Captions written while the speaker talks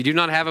If you do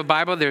not have a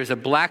Bible, there's a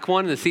black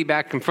one in the seat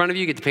back in front of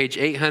you. Get to page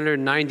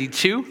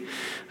 892.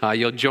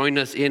 You'll join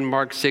us in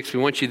Mark 6.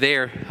 We want you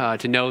there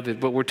to know that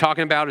what we're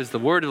talking about is the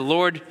word of the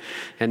Lord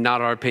and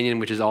not our opinion,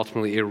 which is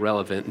ultimately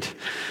irrelevant.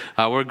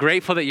 We're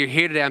grateful that you're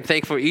here today. I'm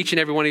thankful for each and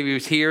every one of you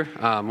who's here.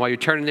 While you're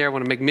turning there, I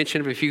want to make mention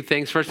of a few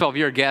things. First of all, if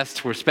you're a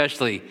guest, we're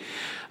especially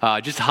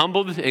just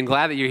humbled and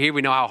glad that you're here.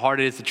 We know how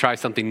hard it is to try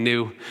something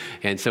new,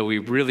 and so we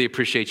really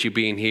appreciate you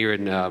being here.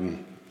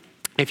 And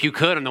if you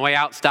could, on the way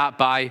out, stop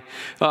by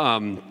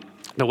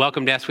the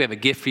welcome desk. We have a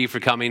gift for you for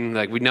coming.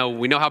 We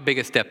know how big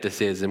a step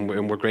this is, and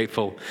we're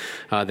grateful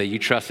that you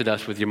trusted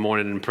us with your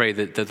morning, and pray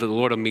that the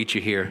Lord will meet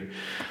you here.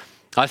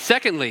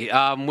 Secondly,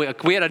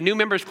 we had a new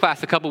members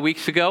class a couple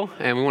weeks ago,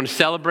 and we want to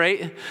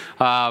celebrate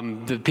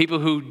the people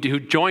who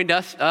joined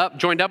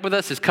up with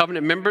us as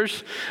covenant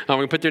members. We're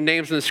going to put their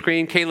names on the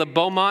screen: Caleb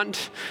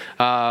Beaumont,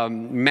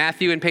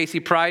 Matthew and Pacey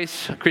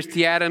Price,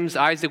 Christy Adams,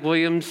 Isaac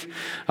Williams,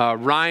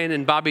 Ryan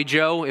and Bobby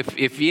Joe.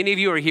 If any of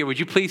you are here, would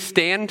you please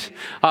stand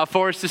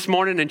for us this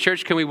morning? In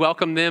church, can we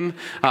welcome them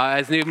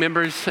as new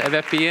members of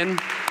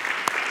FBN?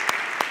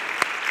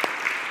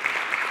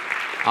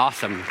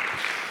 Awesome.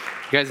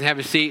 You guys can have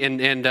a seat.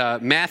 And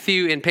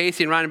Matthew and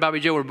Pacey and Ryan and Bobby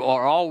Joe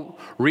are all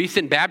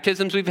recent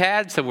baptisms we've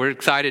had, so we're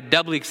excited,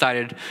 doubly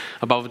excited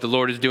about what the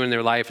Lord is doing in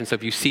their life. And so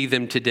if you see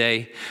them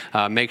today,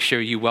 make sure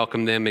you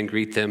welcome them and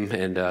greet them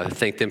and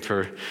thank them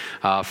for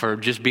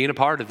just being a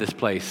part of this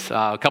place.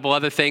 A couple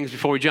other things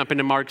before we jump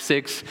into Mark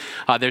 6.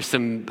 There's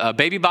some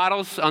baby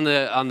bottles on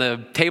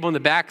the table in the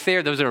back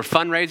there. Those are a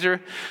fundraiser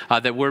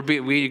that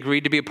we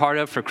agreed to be a part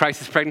of for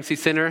Crisis Pregnancy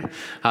Center.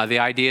 The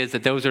idea is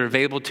that those are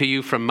available to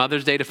you from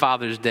Mother's Day to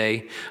Father's Day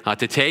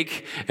to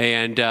take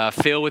and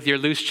fill with your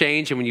loose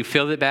change. And when you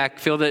fill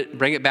it,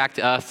 bring it back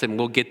to us, and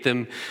we'll get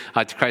them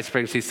to Christ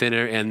Pregnancy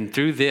Center. And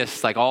through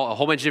this, a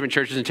whole bunch of different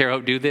churches in Terre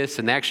Haute do this,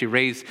 and they actually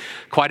raise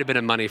quite a bit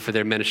of money for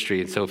their ministry.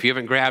 And so if you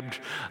haven't grabbed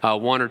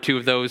one or two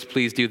of those,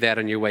 please do that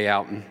on your way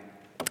out. And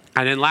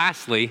then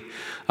lastly,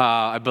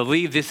 I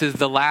believe this is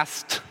the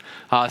last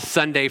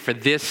Sunday for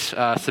this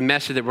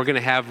semester that we're going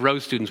to have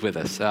Rose students with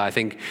us. I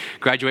think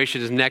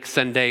graduation is next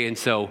Sunday, and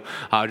so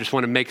I just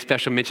want to make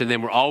special mention of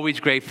them. We're always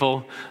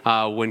grateful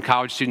when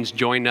college students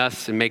join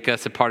us and make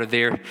us a part of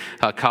their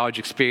college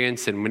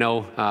experience, and we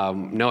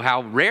know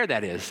how rare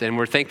that is, and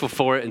we're thankful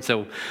for it. And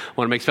so I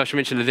want to make special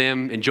mention of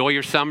them. Enjoy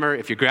your summer.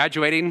 If you're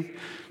graduating,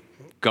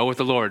 go with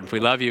the Lord. We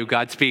love you.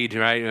 Godspeed,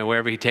 right?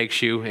 Wherever He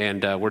takes you.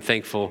 And we're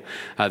thankful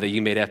that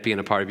you made FBN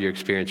a part of your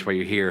experience while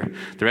you're here.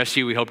 The rest of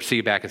you, we hope to see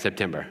you back in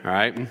September, all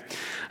right?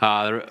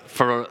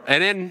 And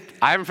then,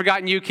 I haven't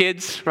forgotten you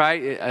kids,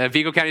 right?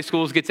 Vigo County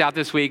Schools gets out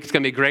this week. It's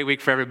going to be a great week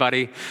for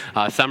everybody.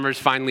 Summer's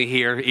finally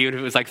here, even if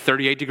it was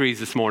 38 degrees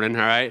this morning,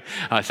 all right?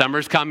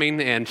 Summer's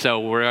coming, and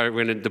so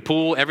the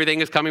pool,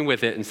 everything is coming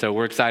with it, and so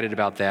we're excited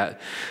about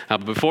that.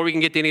 But before we can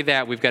get to any of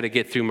that, we've got to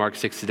get through Mark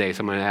 6 today,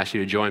 so I'm going to ask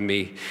you to join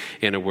me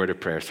in a word of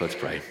prayer. So let's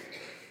pray.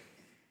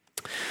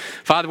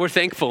 Father, we're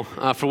thankful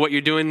for what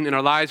you're doing in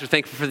our lives. We're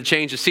thankful for the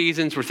change of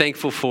seasons. We're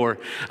thankful for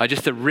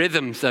just the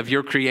rhythms of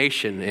your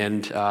creation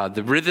and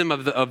the rhythm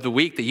of the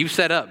week that you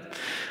set up,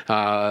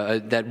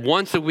 that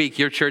once a week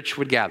your church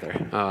would gather,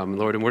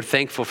 Lord. And we're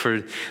thankful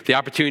for the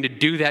opportunity to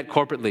do that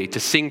corporately, to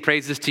sing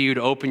praises to you,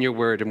 to open your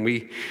word. And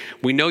we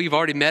know you've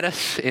already met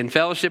us in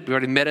fellowship. You've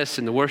already met us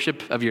in the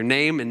worship of your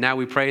name. And now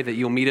we pray that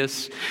you'll meet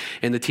us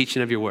in the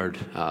teaching of your word.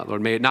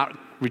 Lord, may it not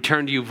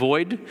return to you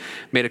void.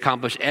 May it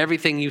accomplish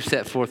everything you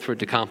set forth for it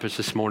to accomplish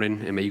this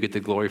morning, and may you get the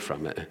glory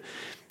from it.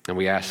 And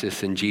we ask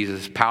this in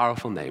Jesus'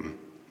 powerful name.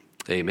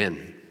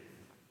 Amen.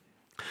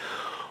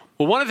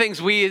 Well, one of the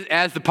things we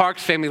as the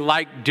Parks family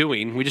like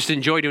doing, we just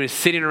enjoy doing, is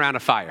sitting around a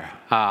fire.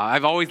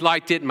 I've always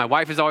liked it, and my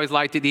wife has always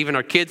liked it, even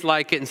our kids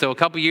like it. And so a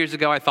couple years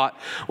ago, I thought,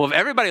 well, if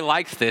everybody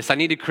likes this, I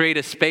need to create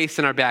a space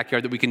in our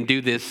backyard that we can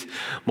do this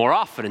more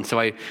often. And so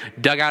I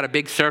dug out a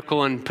big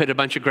circle and put a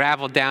bunch of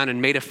gravel down and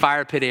made a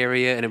fire pit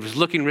area, and it was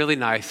looking really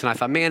nice. And I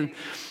thought, man,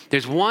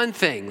 there's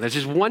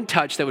just one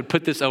touch that would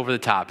put this over the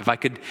top, if I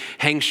could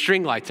hang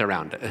string lights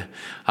around it.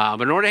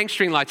 But in order to hang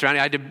string lights around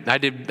it, I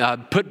had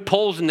to put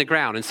poles in the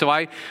ground. And so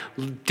I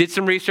did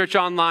some research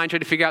online, tried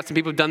to figure out some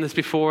people have done this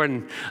before,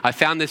 and I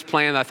found this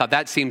plan. I thought,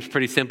 that seems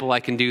pretty simple.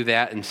 I can do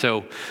that. And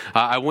so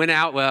I went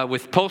out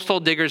with post hole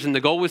diggers, and the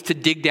goal was to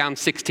dig down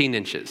 16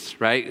 inches,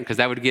 right? Because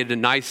that would give a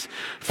nice,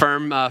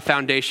 firm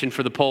foundation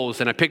for the poles.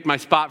 And I picked my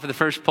spot for the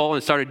first pole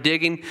and started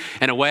digging,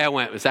 and away I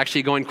went. It was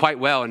actually going quite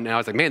well. And I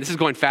was like, man, this is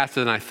going faster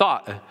than I thought.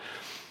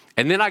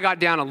 And then I got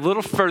down a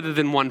little further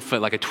than 1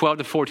 foot, like a 12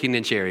 to 14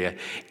 inch area,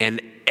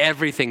 and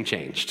everything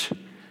changed.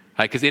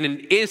 Because in an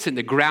instant,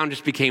 the ground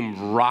just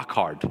became rock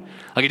hard.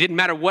 It didn't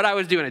matter what I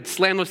was doing. I'd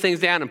slam those things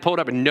down and pull it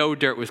up, and no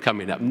dirt was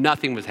coming up.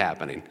 Nothing was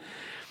happening.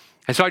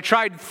 And so I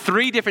tried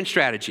 3 different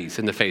strategies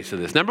in the face of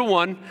this. Number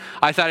 1,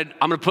 I decided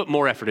I'm going to put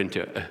more effort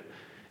into it.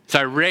 So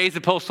I raised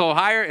the post hole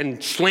higher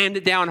and slammed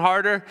it down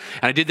harder.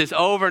 And I did this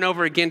over and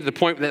over again to the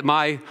point that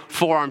my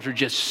forearms were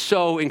just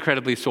so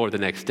incredibly sore the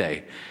next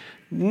day.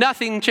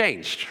 Nothing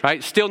changed,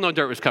 right? Still no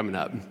dirt was coming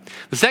up.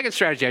 The second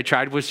strategy I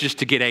tried was just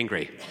to get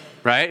angry.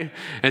 right?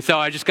 And so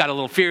I just got a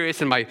little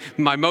furious, and my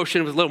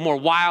emotion was a little more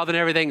wild and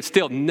everything.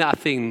 Still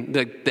nothing.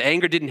 The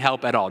anger didn't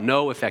help at all.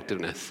 No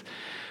effectiveness.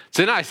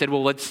 So then I said,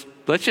 well, let's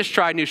just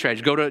try a new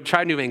strategy.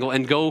 Try a new angle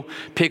and go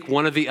pick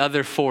one of the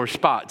other 4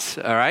 spots,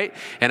 all right?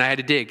 And I had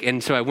to dig.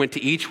 And so I went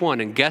to each one,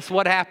 and guess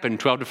what happened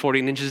 12 to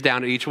 14 inches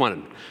down at each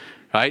one?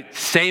 Right?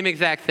 Same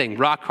exact thing,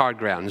 rock hard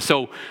ground.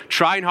 So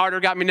trying harder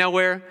got me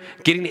nowhere.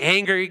 Getting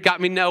angry got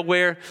me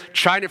nowhere.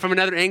 Trying it from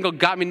another angle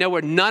got me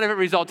nowhere. None of it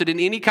resulted in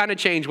any kind of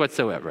change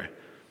whatsoever.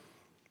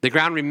 The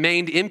ground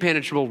remained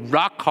impenetrable,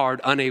 rock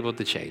hard, unable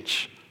to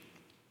change.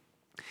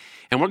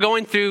 And we're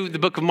going through the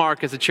book of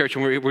Mark as a church,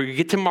 and we're going to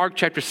get to Mark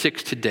chapter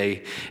 6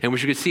 today, and we're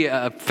going to see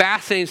a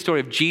fascinating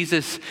story of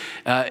Jesus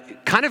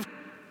kind of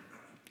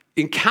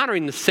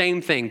encountering the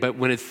same thing, but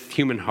when it's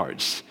human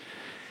hearts.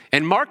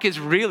 And Mark is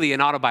really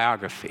an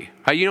autobiography.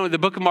 You know, the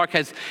book of Mark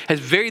has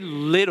very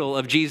little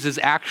of Jesus'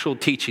 actual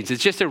teachings.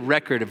 It's just a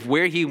record of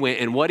where he went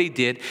and what he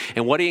did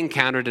and what he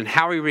encountered and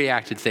how he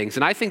reacted to things.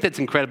 And I think that's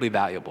incredibly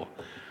valuable.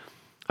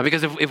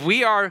 Because if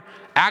we are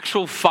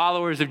actual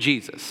followers of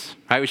Jesus,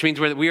 right, which means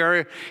we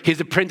are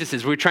his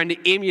apprentices, we're trying to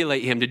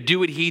emulate him, to do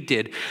what he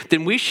did,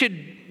 then we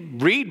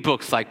should read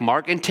books like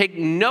Mark and take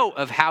note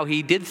of how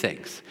he did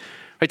things.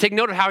 Right? Take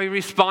note of how he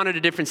responded to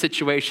different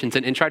situations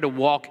and try to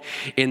walk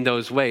in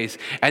those ways.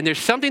 And there's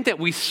something that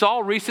we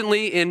saw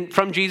recently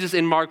from Jesus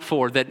in Mark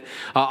 4 that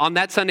on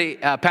that Sunday,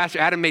 Pastor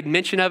Adam made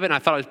mention of it, and I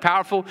thought it was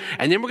powerful.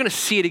 And then we're going to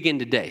see it again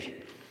today.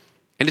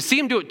 And to see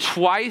him do it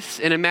twice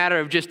in a matter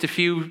of just a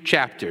few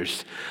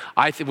chapters,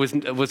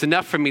 was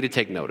enough for me to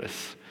take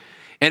notice.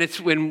 And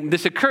it's when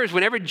this occurs,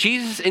 whenever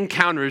Jesus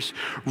encounters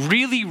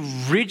really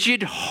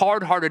rigid,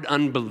 hard-hearted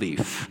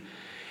unbelief.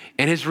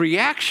 And his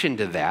reaction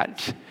to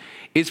that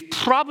is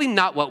probably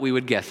not what we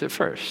would guess at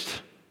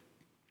first.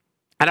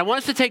 And I want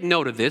us to take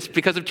note of this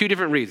because of 2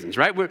 different reasons,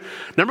 right?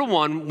 Number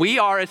one, we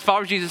are, as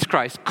followers of Jesus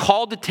Christ,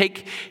 called to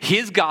take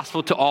his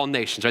gospel to all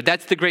nations, right?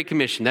 That's the Great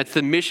Commission. That's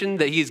the mission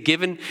that he's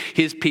given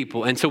his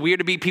people. And so we are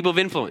to be people of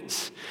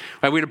influence,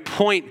 right? We're to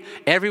point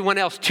everyone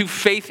else to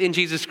faith in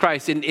Jesus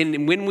Christ.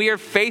 And when we are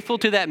faithful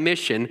to that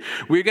mission,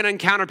 we're going to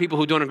encounter people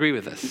who don't agree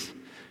with us.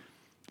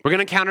 We're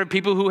going to encounter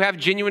people who have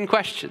genuine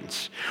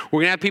questions.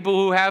 We're going to have people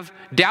who have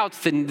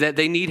doubts that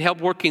they need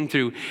help working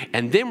through.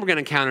 And then we're going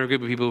to encounter a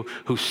group of people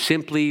who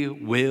simply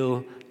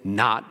will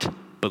not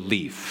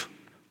believe.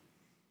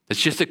 It's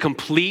just a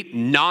complete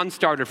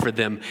non-starter for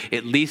them,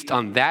 at least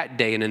on that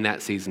day and in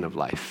that season of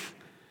life.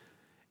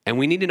 And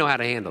we need to know how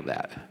to handle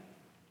that.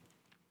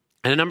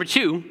 And then number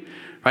 2,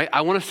 right,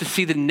 I want us to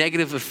see the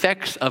negative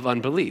effects of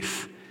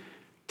unbelief.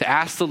 To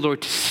ask the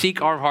Lord to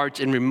seek our hearts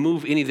and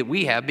remove any that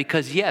we have,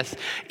 because yes,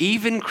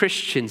 even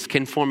Christians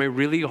can form a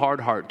really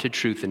hard heart to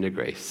truth and to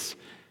grace.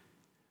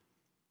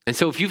 And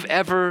so if you've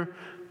ever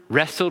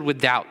wrestled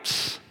with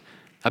doubts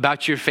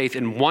about your faith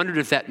and wondered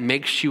if that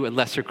makes you a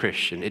lesser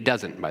Christian, it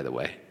doesn't, by the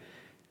way.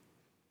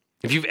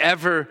 If you've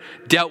ever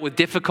dealt with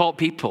difficult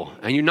people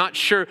and you're not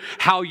sure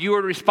how you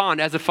would respond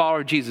as a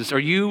follower of Jesus, or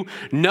you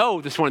know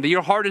this morning that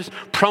your heart is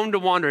prone to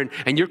wander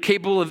and you're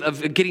capable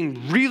of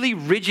getting really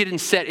rigid and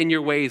set in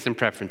your ways and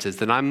preferences,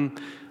 then I'm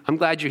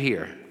glad you're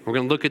here. We're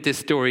going to look at this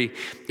story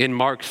in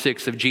Mark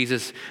 6 of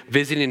Jesus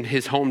visiting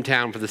his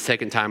hometown for the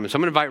second time. So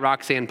I'm going to invite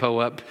Roxanne Poe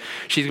up.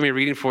 She's going to be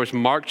reading for us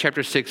Mark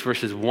chapter 6,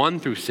 verses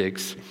 1 through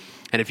 6.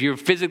 And if you're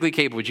physically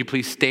capable, would you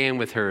please stand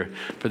with her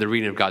for the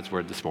reading of God's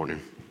word this morning?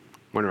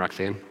 Morning,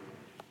 Roxanne.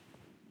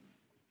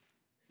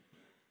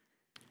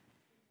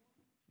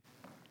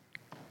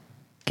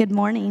 Good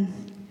morning.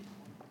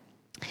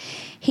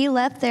 He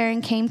left there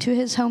and came to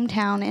his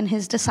hometown, and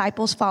his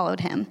disciples followed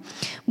him.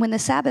 When the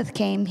Sabbath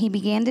came, he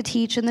began to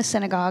teach in the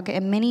synagogue,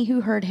 and many who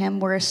heard him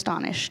were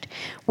astonished.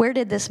 "Where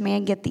did this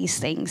man get these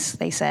things?"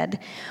 they said.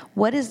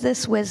 "What is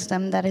this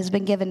wisdom that has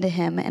been given to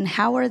him, and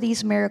how are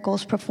these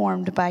miracles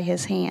performed by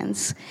his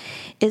hands?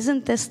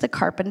 Isn't this the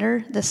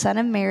carpenter, the son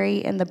of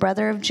Mary, and the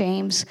brother of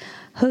James,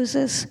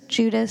 Joses,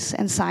 Judas,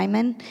 and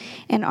Simon?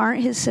 And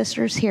aren't his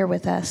sisters here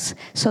with us?"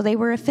 So they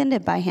were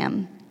offended by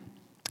him.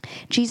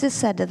 Jesus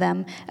said to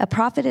them, "A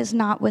prophet is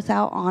not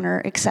without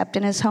honor except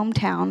in his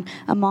hometown,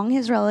 among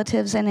his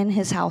relatives, and in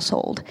his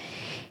household."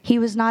 He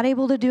was not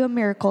able to do a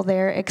miracle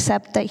there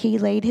except that he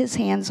laid his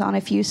hands on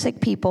a few sick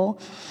people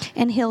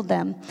and healed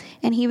them.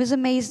 And he was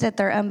amazed at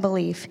their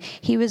unbelief.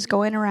 He was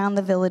going around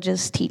the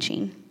villages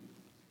teaching.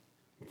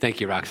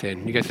 Thank you,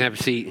 Roxanne. You guys can have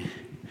a seat.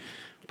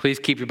 Please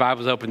keep your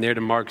Bibles open there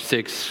to Mark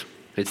 6.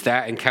 It's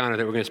that encounter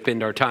that we're going to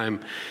spend our time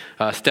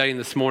studying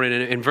this morning.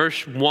 And in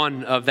verse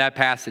 1 of that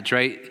passage,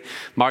 right,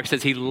 Mark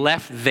says he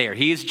left there.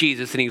 He is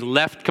Jesus, and he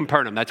left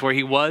Capernaum. That's where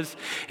he was.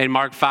 In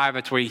Mark 5,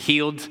 that's where he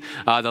healed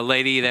the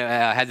lady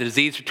that had the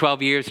disease for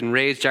 12 years and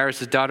raised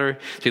Jairus' daughter.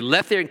 So he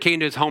left there and came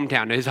to his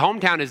hometown. Now, his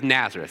hometown is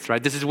Nazareth,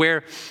 right? This is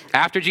where,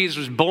 after Jesus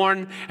was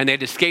born and they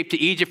had escaped to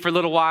Egypt for a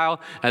little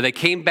while, they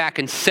came back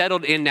and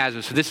settled in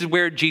Nazareth. So this is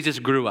where Jesus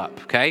grew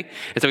up, okay?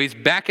 And so he's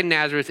back in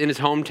Nazareth in his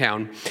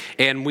hometown.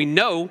 And we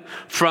know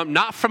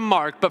not from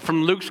Mark, but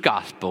from Luke's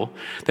gospel,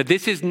 that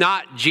this is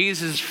not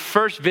Jesus'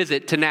 first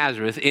visit to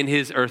Nazareth in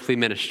his earthly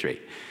ministry.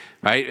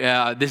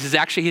 right? This is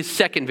actually his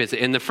second visit.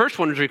 And the first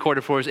one was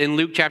recorded for us in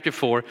Luke chapter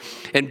 4.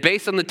 And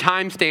based on the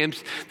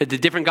timestamps that the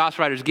different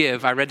gospel writers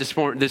give, I read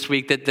this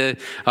week that the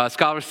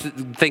scholars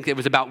think it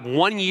was about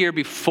 1 year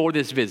before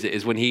this visit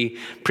is when he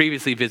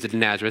previously visited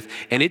Nazareth.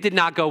 And it did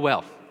not go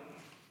well.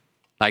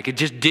 Like, it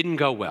just didn't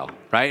go well,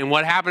 right? And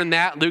what happened in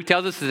that, Luke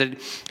tells us, is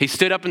that he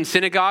stood up in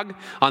synagogue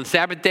on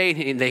Sabbath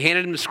day, and they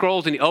handed him the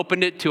scrolls, and he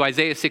opened it to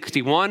Isaiah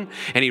 61,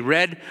 and he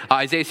read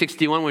Isaiah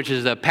 61, which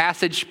is a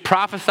passage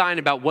prophesying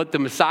about what the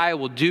Messiah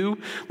will do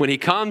when he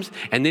comes,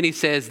 and then he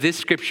says, this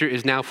scripture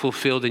is now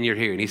fulfilled in your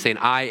hearing. He's saying,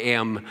 I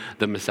am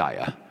the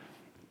Messiah.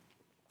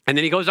 And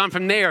then he goes on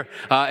from there,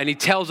 and he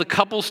tells a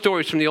couple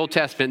stories from the Old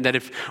Testament that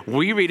if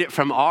we read it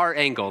from our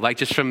angle, like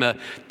just from a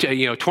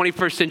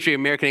 21st century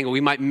American angle, we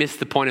might miss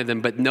the point of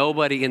them, but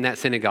nobody in that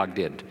synagogue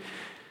did.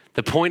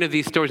 The point of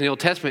these stories in the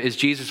Old Testament is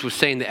Jesus was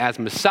saying that as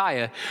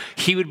Messiah,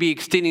 he would be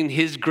extending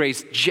his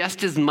grace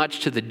just as much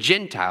to the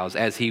Gentiles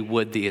as he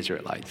would the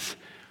Israelites.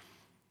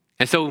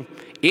 And so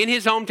in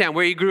his hometown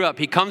where he grew up,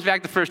 he comes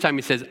back the first time,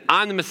 he says,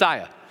 I'm the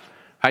Messiah.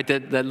 Right,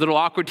 that little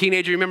awkward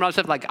teenager, remember all that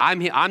stuff? Like,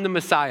 I'm the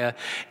Messiah,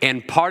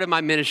 and part of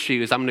my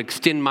ministry is I'm going to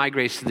extend my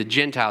grace to the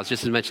Gentiles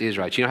just as much as the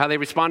Israelites. You know how they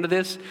respond to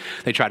this?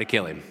 They try to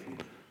kill him.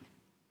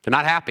 They're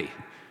not happy.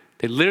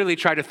 They literally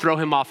try to throw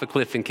him off a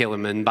cliff and kill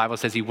him, and the Bible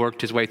says he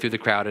worked his way through the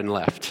crowd and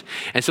left.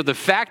 And so the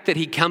fact that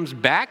he comes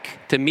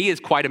back, to me, is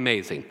quite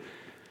amazing.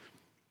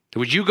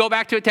 Would you go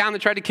back to a town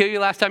that tried to kill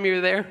you last time you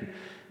were there?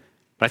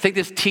 But I think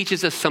this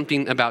teaches us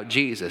something about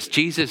Jesus.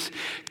 Jesus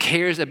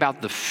cares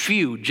about the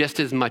few just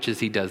as much as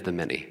he does the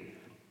many.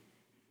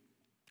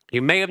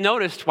 You may have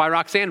noticed why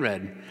Roxanne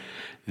read.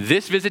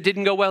 This visit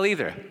didn't go well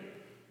either.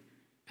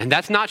 And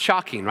that's not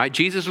shocking, right?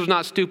 Jesus was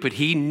not stupid.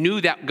 He knew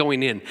that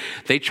going in.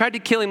 They tried to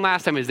kill him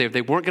last time he was there.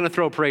 They weren't going to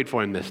throw a parade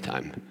for him this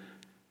time.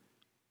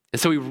 And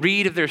so we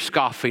read of their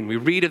scoffing. We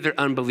read of their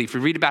unbelief. We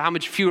read about how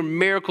much fewer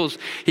miracles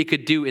he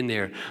could do in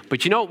there.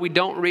 But you know what we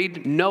don't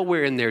read?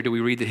 Nowhere in there do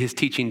we read that his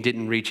teaching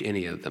didn't reach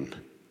any of them.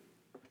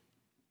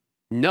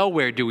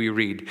 Nowhere do we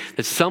read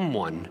that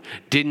someone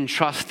didn't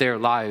trust their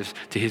lives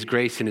to his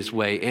grace and his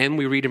way. And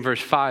we read in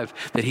verse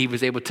 5 that he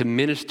was able to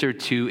minister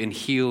to and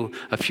heal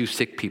a few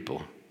sick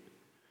people.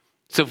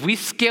 So if we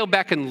scale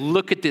back and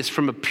look at this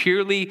from a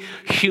purely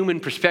human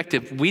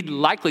perspective, we'd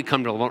likely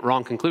come to a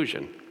wrong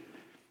conclusion.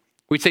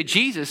 We'd say,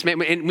 Jesus, man,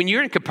 when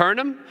you're in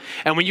Capernaum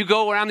and when you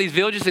go around these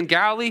villages in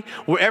Galilee,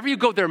 wherever you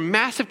go, there are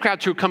massive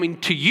crowds who are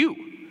coming to you,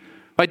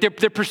 right?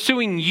 They're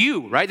pursuing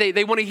you, right?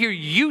 They want to hear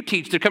you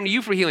teach. They're coming to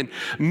you for healing.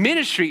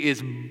 Ministry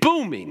is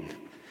booming.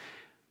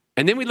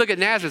 And then we look at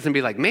Nazareth and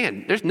be like,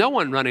 man, there's no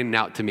one running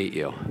out to meet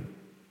you.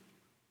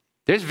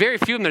 There's very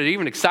few of them that are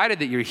even excited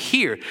that you're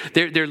here.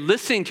 They're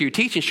listening to your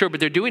teaching, sure, but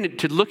they're doing it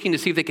to looking to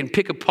see if they can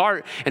pick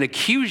apart and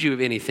accuse you of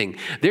anything.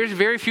 There's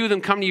very few of them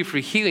come to you for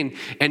healing.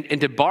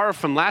 And to borrow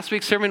from last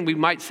week's sermon, we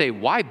might say,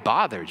 why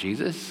bother,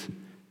 Jesus?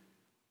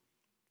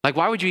 Like,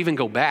 why would you even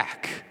go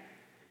back?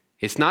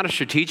 It's not a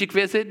strategic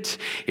visit.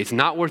 It's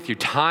not worth your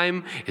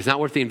time. It's not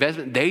worth the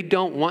investment. They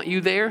don't want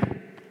you there.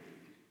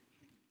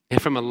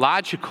 And from a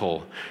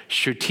logical,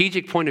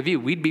 strategic point of view,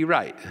 we'd be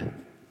right.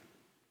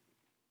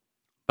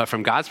 But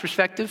from God's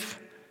perspective,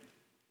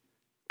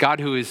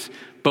 God who is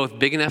both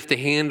big enough to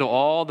handle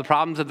all the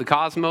problems of the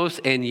cosmos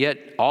and yet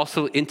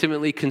also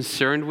intimately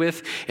concerned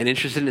with and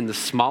interested in the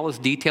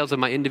smallest details of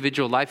my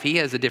individual life, he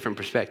has a different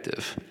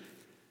perspective.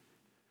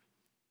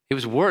 It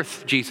was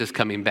worth Jesus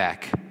coming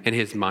back in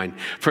his mind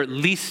for at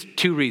least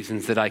two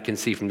reasons that I can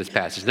see from this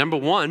passage. Number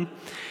one,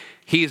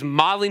 he is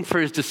modeling for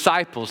his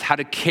disciples how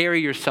to carry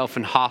yourself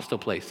in hostile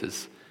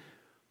places.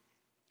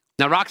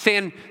 Now,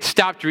 Roxanne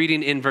stopped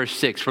reading in verse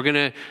 6. We're going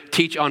to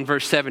teach on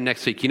verse 7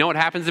 next week. You know what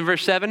happens in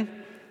verse 7?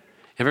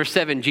 In verse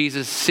 7,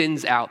 Jesus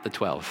sends out the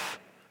 12.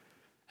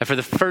 And for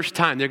the first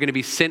time, they're going to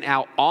be sent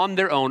out on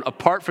their own,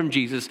 apart from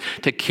Jesus,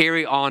 to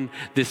carry on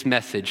this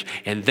message.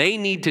 And they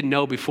need to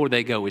know before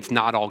they go, it's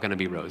not all going to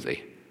be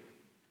rosy.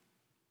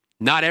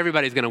 Not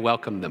everybody's going to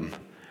welcome them.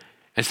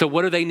 And so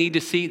what do they need to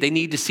see? They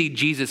need to see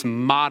Jesus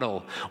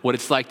model what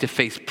it's like to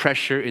face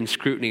pressure and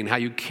scrutiny and how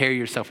you carry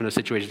yourself in those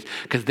situations,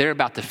 because they're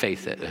about to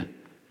face it.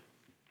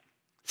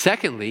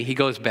 Secondly, he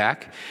goes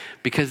back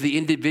because the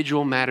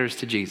individual matters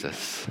to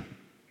Jesus.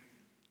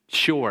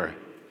 Sure,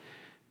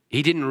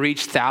 he didn't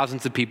reach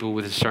thousands of people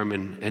with his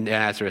sermon in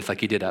Nazareth like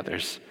he did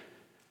others.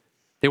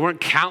 There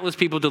weren't countless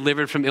people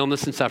delivered from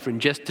illness and suffering,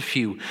 just a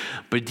few.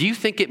 But do you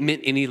think it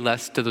meant any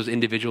less to those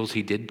individuals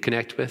he did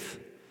connect with?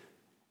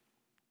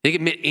 Think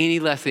it meant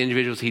any less to the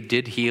individuals he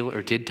did heal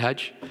or did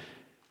touch?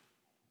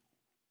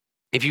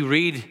 If you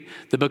read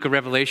the book of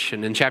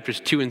Revelation in chapters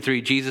 2 and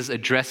 3, Jesus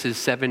addresses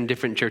 7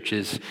 different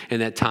churches in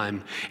that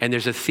time. And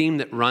there's a theme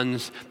that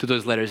runs through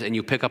those letters, and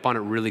you pick up on it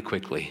really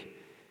quickly.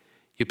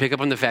 You pick up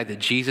on the fact that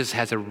Jesus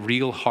has a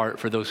real heart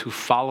for those who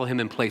follow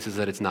him in places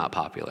that it's not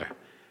popular.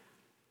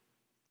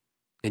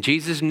 And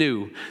Jesus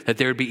knew that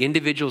there would be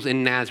individuals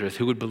in Nazareth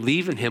who would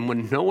believe in him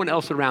when no one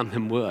else around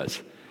them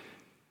was.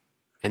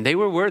 And they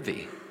were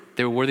worthy.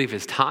 They were worthy of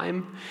his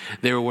time.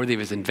 They were worthy of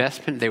his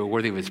investment. They were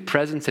worthy of his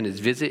presence and his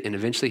visit and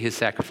eventually his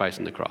sacrifice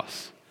on the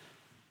cross.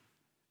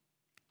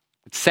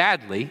 But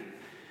sadly,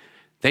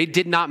 they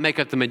did not make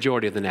up the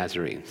majority of the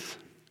Nazarenes.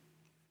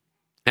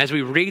 As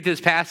we read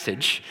this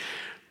passage,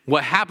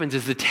 what happens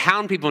is the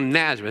town people in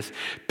Nazareth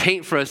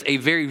paint for us a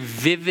very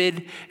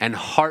vivid and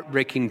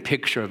heartbreaking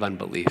picture of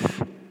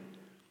unbelief.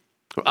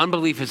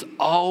 Unbelief is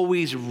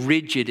always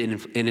rigid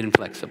and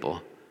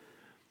inflexible.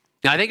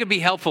 Now, I think it'd be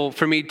helpful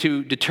for me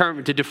to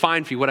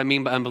define for you what I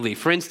mean by unbelief.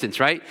 For instance,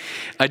 right?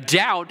 A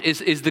doubt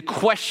is the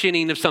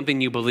questioning of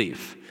something you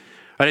believe.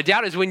 Right? A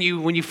doubt is when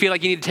you feel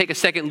like you need to take a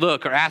second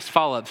look or ask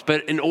follow-ups.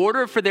 But in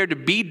order for there to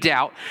be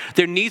doubt,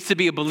 there needs to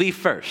be a belief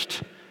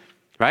first,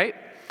 right?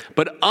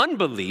 But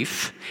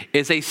unbelief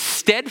is a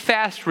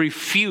steadfast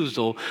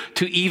refusal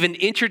to even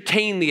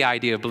entertain the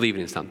idea of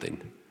believing in something,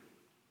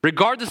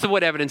 regardless of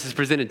what evidence is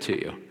presented to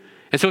you.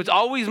 And so it's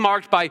always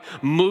marked by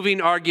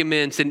moving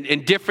arguments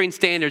and differing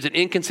standards and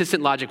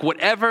inconsistent logic,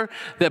 whatever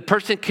the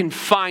person can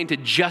find to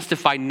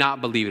justify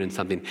not believing in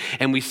something.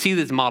 And we see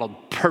this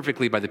modeled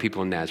perfectly by the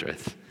people in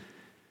Nazareth.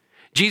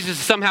 Jesus is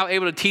somehow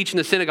able to teach in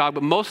the synagogue,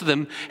 but most of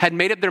them had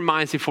made up their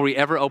minds before he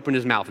ever opened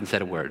his mouth and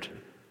said a word.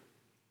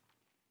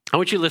 I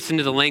want you to listen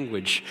to the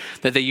language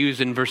that they use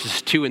in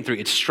verses 2 and 3.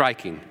 It's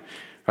striking.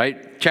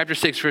 Right? Chapter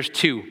 6, verse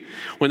 2.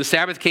 When the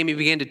Sabbath came, he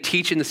began to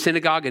teach in the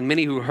synagogue, and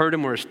many who heard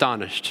him were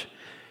astonished.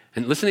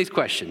 And listen to these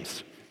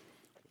questions.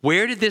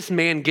 Where did this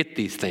man get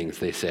these things,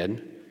 they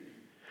said?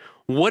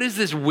 What is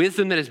this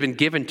wisdom that has been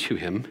given to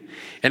him?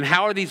 And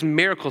how are these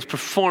miracles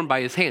performed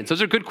by his hands?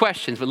 Those are good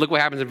questions, but look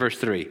what happens in verse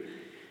 3.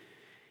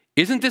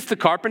 Isn't this the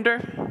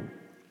carpenter,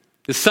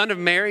 the son of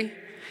Mary,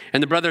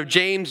 and the brother of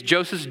James,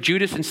 Joseph,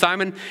 Judas, and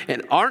Simon?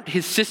 And aren't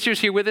his sisters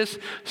here with us?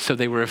 So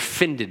they were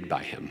offended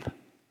by him.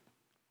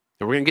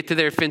 And we're going to get to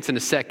their offense in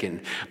a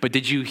second. But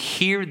did you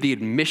hear the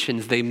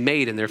admissions they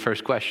made in their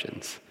first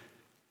questions?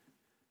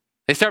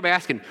 They start by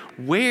asking,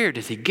 where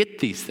does he get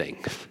these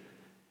things?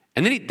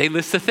 And then they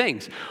list the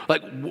things.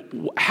 Like,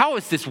 how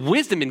has this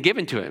wisdom been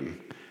given to him?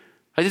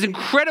 Like, this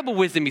incredible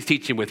wisdom he's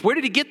teaching with. Where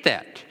did he get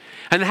that?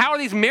 And how are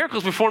these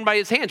miracles performed by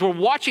his hands? We're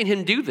watching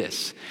him do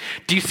this.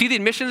 Do you see the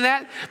admission of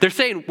that? They're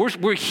saying,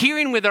 we're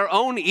hearing with our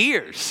own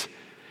ears.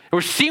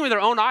 We're seeing with our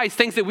own eyes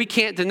things that we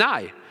can't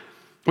deny.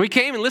 We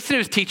came and listened to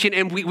his teaching,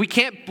 and we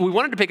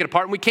wanted to pick it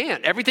apart, and we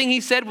can't. Everything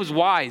he said was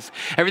wise.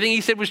 Everything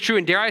he said was true,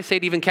 and dare I say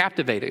it, even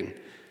captivating.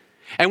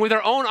 And with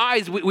our own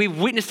eyes, we've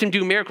witnessed him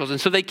do miracles.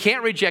 And so they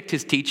can't reject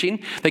his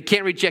teaching. They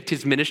can't reject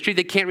his ministry.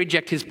 They can't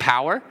reject his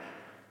power.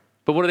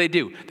 But what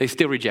do? They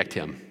still reject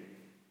him.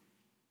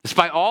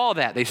 Despite all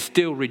that, they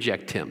still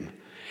reject him.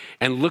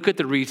 And look at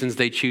the reasons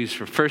they choose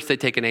for. First, they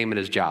take an aim at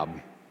his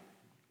job.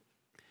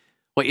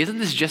 Wait, isn't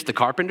this just a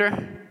carpenter?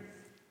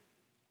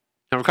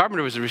 Now, a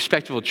carpenter was a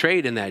respectable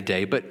trade in that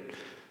day, but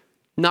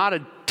not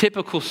a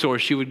typical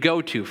source you would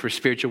go to for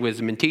spiritual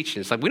wisdom and teaching.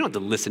 It's like, we don't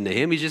have to listen to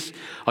him. He's just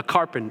a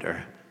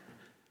carpenter.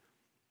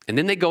 And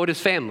then they go at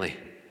his family.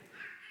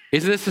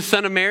 Isn't this the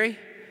son of Mary? You know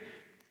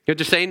what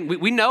they're saying?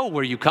 We know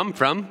where you come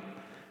from.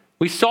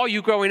 We saw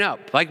you growing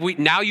up.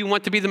 Now you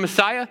want to be the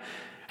Messiah?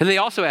 And they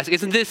also ask,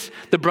 isn't this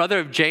the brother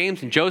of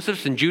James and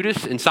Joseph and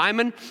Judas and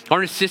Simon?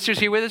 Aren't his sisters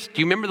here with us?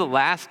 Do you remember the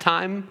last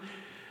time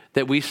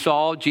that we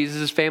saw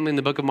Jesus' family in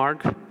the book of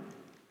Mark?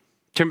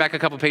 Turn back a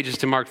couple pages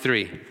to Mark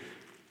 3.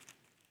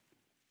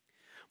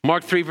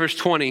 Mark 3, verse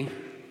 20.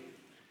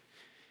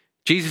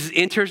 Jesus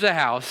enters a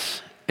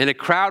house, and a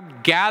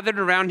crowd gathered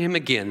around him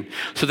again,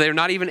 so they were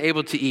not even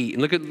able to eat.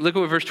 And look at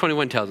what verse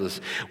 21 tells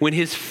us. When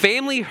his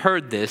family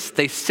heard this,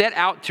 they set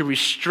out to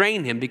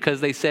restrain him because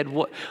they said,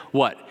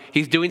 what?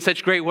 He's doing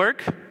such great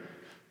work?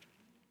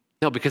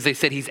 No, because they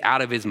said he's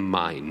out of his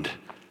mind.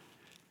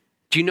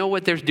 Do you know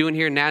what they're doing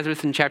here in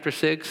Nazareth in chapter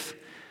 6?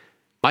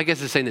 My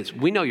guess is saying this.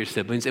 We know your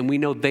siblings, and we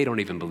know they don't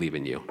even believe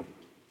in you.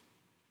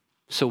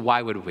 So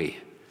why would we?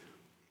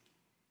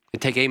 They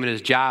take aim at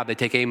his job, they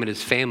take aim at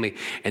his family,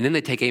 and then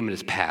they take aim at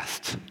his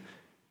past.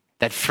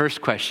 That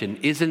first question,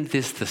 isn't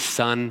this the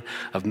son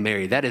of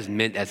Mary? That is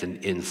meant as an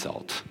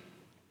insult.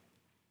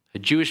 A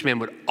Jewish man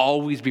would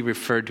always be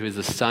referred to as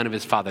the son of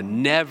his father,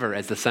 never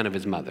as the son of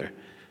his mother.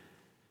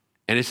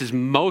 And this is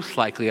most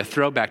likely a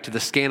throwback to the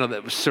scandal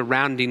that was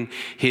surrounding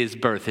his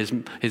birth,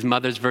 his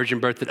mother's virgin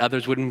birth that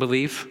others wouldn't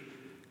believe.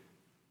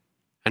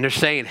 And they're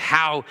saying,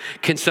 how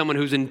can someone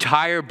whose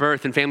entire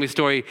birth and family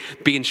story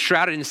be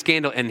enshrouded in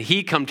scandal and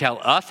he come tell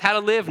us how to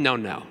live? No.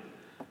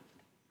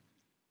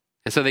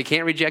 And so they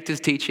can't reject his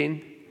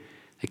teaching.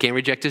 They can't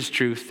reject his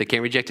truth. They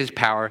can't reject his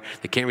power.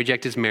 They can't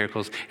reject his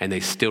miracles. And they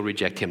still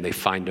reject him. They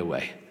find a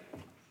way.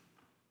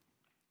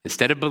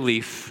 Instead of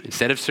belief,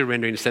 instead of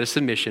surrendering, instead of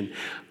submission,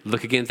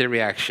 look again at their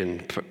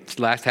reaction.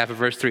 Last half of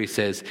verse 3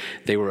 says,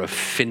 they were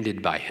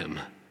offended by him.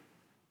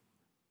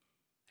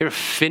 They were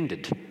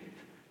offended.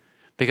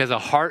 Because a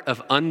heart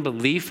of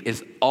unbelief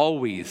is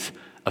always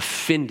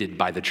offended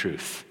by the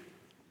truth.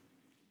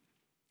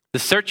 The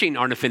searching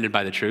aren't offended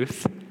by the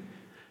truth.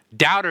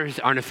 Doubters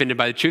aren't offended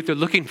by the truth. They're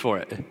looking for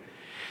it.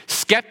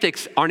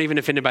 Skeptics aren't even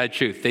offended by the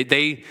truth.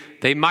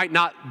 They might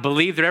not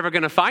believe they're ever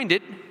going to find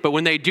it, but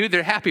when they do,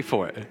 they're happy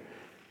for it.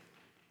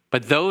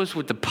 But those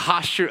with the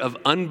posture of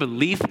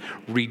unbelief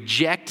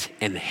reject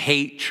and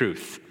hate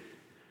truth.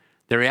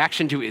 Their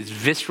reaction to it is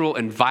visceral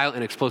and violent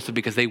and explosive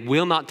because they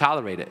will not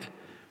tolerate it.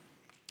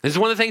 This is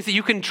one of the things that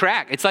you can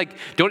track. It's like,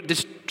 don't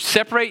just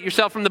separate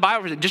yourself from the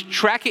Bible. Just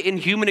track it in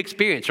human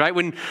experience, right?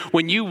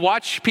 When you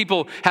watch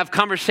people have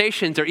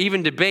conversations or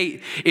even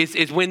debate,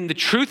 is when the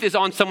truth is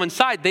on someone's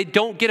side, they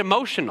don't get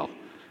emotional.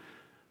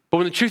 But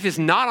when the truth is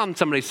not on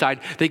somebody's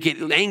side, they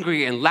get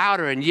angry and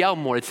louder and yell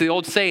more. It's the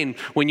old saying,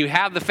 when you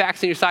have the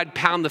facts on your side,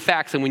 pound the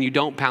facts, and when you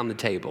don't, pound the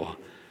table.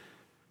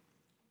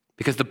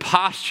 Because the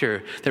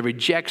posture that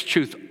rejects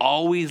truth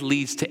always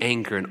leads to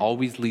anger and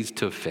always leads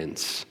to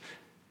offense.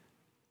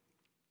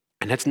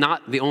 And that's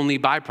not the only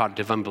byproduct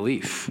of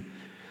unbelief.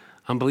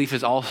 Unbelief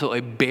is also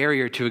a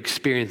barrier to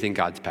experiencing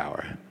God's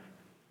power.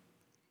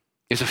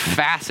 It's a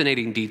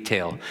fascinating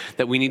detail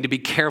that we need to be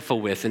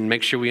careful with and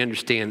make sure we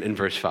understand in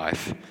verse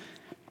 5.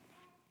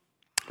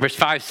 Verse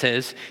 5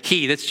 says,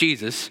 he, that's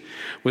Jesus,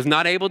 was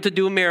not able to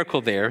do a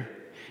miracle there,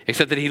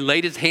 except that he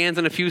laid his hands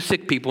on a few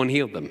sick people and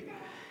healed them.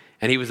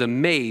 And he was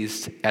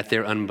amazed at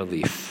their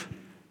unbelief.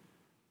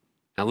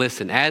 Now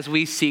listen, as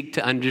we seek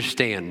to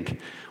understand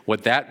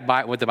what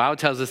the Bible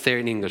tells us there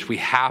in English, we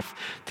have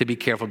to be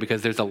careful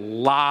because there's a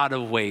lot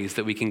of ways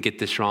that we can get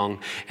this wrong,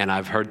 and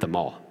I've heard them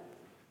all.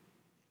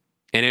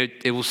 And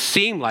it will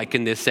seem like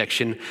in this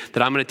section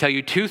that I'm going to tell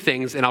you two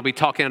things, and I'll be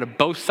talking out of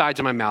both sides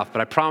of my mouth, but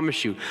I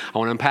promise you, I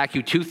want to unpack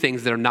you two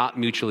things that are not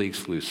mutually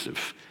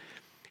exclusive.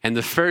 And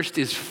the first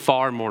is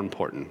far more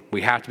important.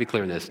 We have to be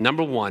clear on this.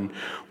 Number one,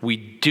 we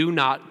do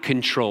not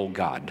control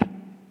God.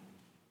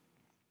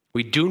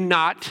 We do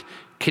not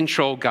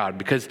control God,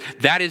 because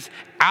that is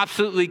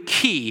absolutely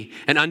key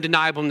and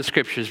undeniable in the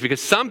scriptures,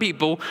 because some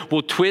people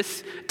will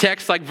twist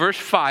texts like verse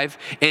 5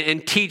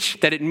 and teach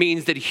that it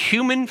means that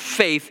human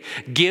faith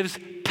gives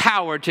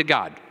power to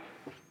God.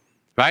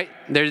 Right?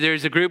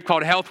 There's a group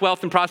called Health,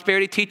 Wealth, and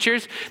Prosperity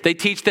Teachers. They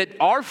teach that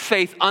our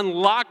faith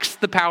unlocks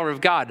the power of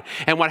God.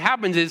 And what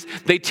happens is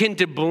they tend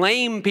to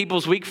blame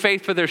people's weak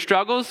faith for their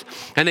struggles.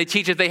 And they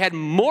teach if they had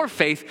more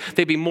faith,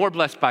 they'd be more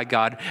blessed by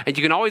God. And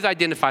you can always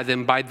identify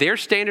them by their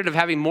standard of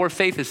having more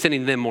faith is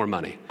sending them more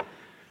money.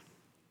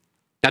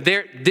 Now,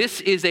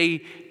 this is a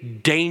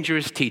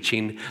dangerous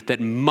teaching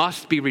that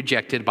must be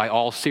rejected by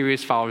all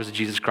serious followers of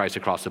Jesus Christ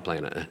across the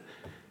planet.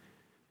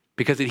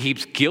 Because it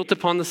heaps guilt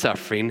upon the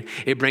suffering,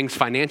 it brings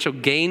financial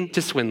gain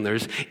to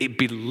swindlers, it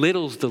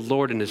belittles the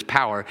Lord and his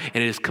power,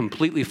 and it is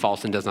completely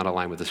false and does not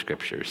align with the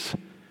scriptures.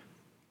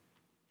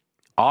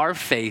 Our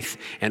faith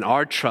and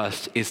our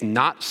trust is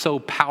not so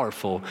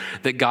powerful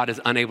that God is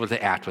unable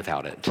to act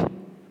without it.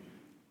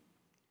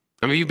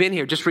 I mean, if you've been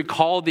here, just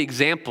recall the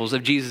examples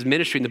of Jesus'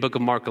 ministry in the book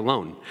of Mark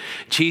alone.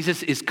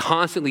 Jesus is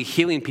constantly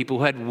healing people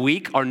who had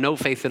weak or no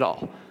faith at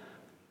all.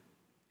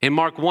 In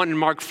Mark 1 and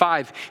Mark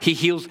 5, he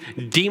heals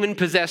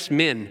demon-possessed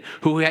men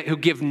who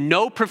give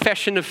no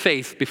profession of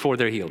faith before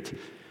they're healed.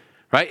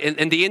 Right?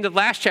 And the end of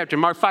last chapter,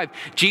 Mark 5,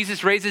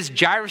 Jesus raises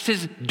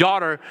Jairus'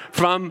 daughter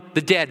from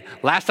the dead.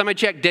 Last time I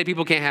checked, dead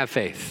people can't have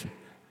faith.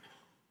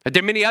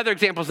 There are many other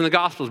examples in the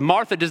Gospels.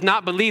 Martha does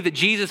not believe that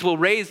Jesus will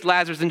raise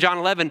Lazarus in John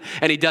 11,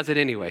 and he does it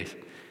anyways.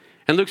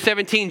 In Luke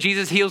 17,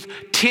 Jesus heals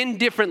 10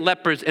 different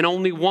lepers, and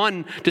only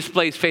one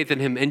displays faith in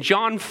him. In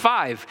John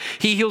 5,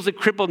 he heals a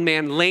crippled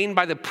man laying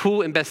by the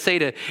pool in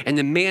Bethsaida, and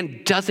the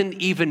man doesn't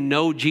even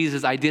know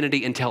Jesus'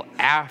 identity until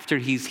after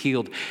he's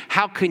healed.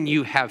 How can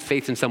you have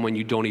faith in someone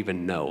you don't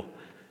even know?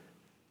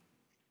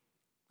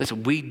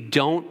 Listen, we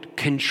don't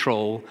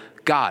control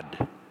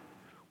God.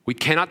 We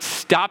cannot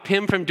stop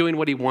him from doing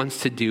what he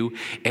wants to do,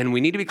 and we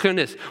need to be clear on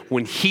this.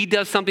 When he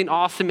does something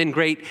awesome and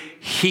great,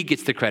 he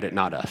gets the credit,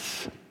 not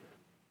us.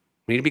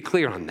 We need to be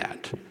clear on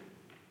that.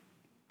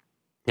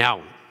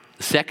 Now,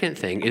 the second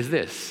thing is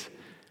this.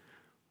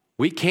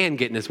 We can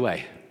get in his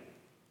way.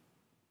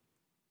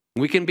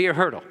 We can be a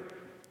hurdle.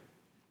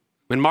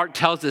 When Mark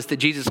tells us that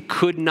Jesus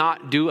could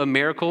not do a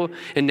miracle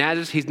in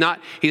Nazareth, he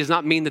does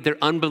not mean that their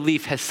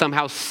unbelief has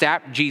somehow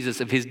sapped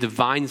Jesus of his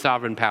divine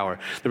sovereign power.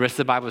 The rest of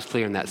the Bible is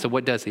clear on that. So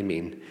what does he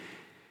mean?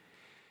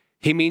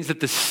 He means that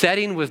the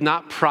setting was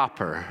not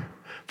proper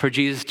for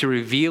Jesus to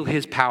reveal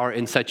his power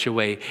in such a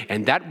way,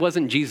 and that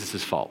wasn't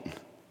Jesus' fault.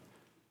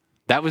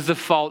 That was the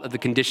fault of the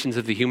conditions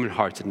of the human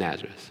hearts of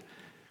Nazareth.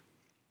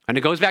 And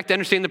it goes back to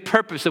understanding the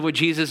purpose of what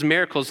Jesus'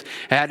 miracles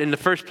had in the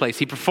first place.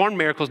 He performed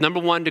miracles, number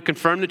one, to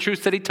confirm the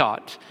truths that he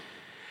taught.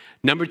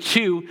 Number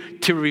two,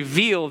 to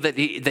reveal that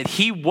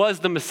he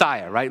was the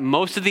Messiah, right?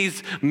 Most of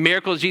these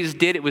miracles Jesus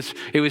did, it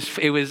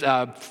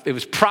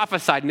was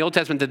prophesied in the Old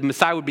Testament that the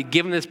Messiah would be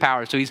given this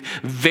power. So he's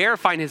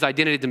verifying his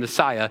identity as the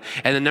Messiah.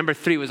 And then number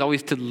three was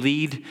always to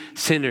lead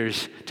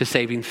sinners to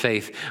saving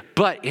faith.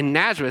 But in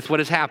Nazareth,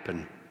 what has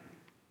happened?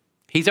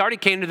 He's already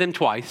came to them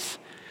twice,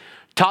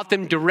 taught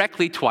them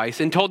directly twice,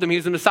 and told them he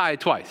was the Messiah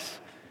twice.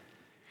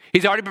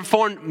 He's already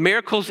performed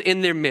miracles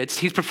in their midst.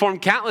 He's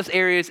performed countless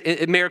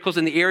miracles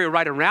in the area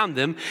right around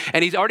them.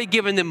 And he's already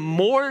given them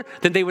more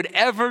than they would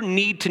ever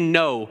need to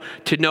know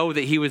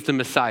that he was the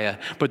Messiah.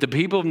 But the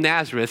people of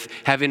Nazareth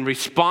have, in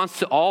response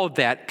to all of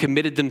that,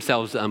 committed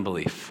themselves to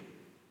unbelief.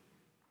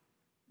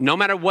 No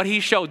matter what he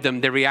showed them,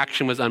 their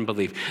reaction was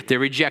unbelief. Their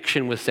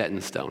rejection was set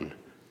in stone.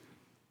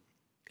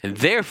 And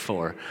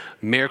therefore,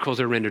 miracles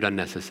are rendered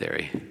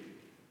unnecessary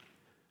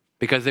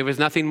because there was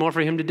nothing more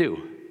for him to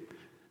do.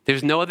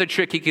 There's no other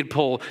trick he could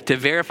pull to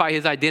verify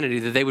his identity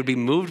that they would be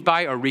moved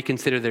by or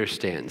reconsider their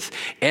stance.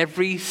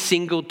 Every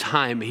single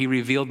time he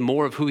revealed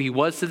more of who he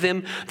was to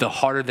them, the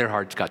harder their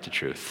hearts got to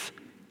truth.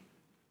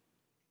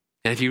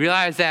 And if you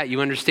realize that,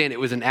 you understand it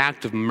was an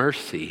act of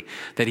mercy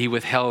that he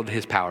withheld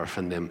his power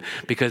from them,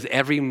 because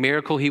every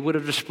miracle he would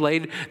have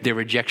displayed, their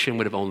rejection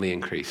would have only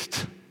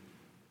increased.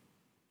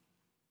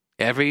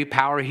 Every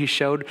power he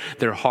showed,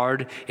 their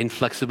hard,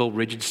 inflexible,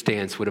 rigid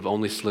stance would have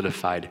only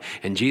solidified.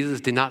 And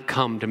Jesus did not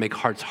come to make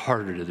hearts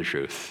harder to the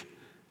truth.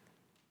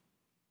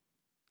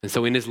 And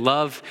so in his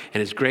love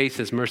and his grace,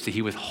 his mercy,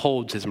 he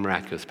withholds his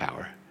miraculous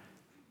power.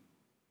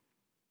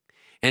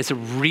 And it's a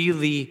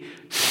really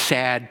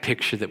sad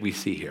picture that we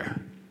see here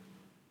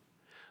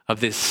of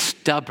this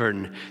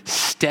stubborn,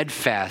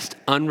 steadfast,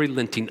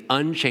 unrelenting,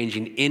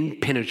 unchanging,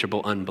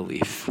 impenetrable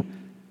unbelief.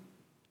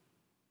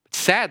 But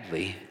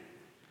sadly,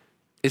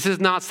 this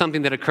is not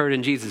something that occurred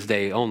in Jesus'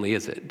 day only,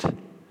 is it?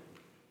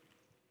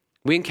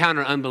 We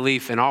encounter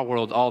unbelief in our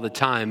world all the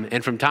time,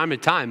 and from time to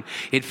time,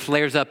 it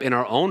flares up in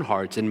our own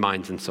hearts and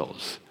minds and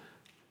souls.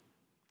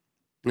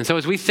 And so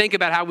as we think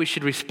about how we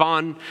should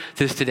respond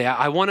to this today,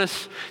 I want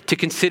us to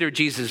consider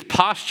Jesus'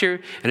 posture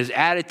and his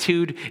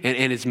attitude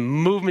and his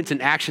movements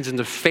and actions in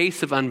the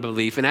face of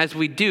unbelief. And as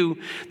we do,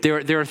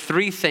 there are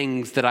three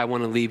things that I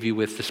want to leave you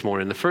with this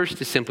morning. The first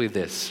is simply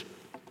this: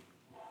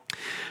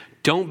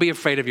 don't be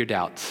afraid of your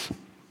doubts.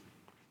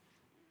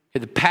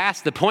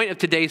 The point of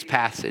today's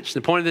passage, the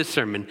point of this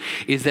sermon,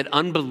 is that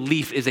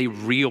unbelief is a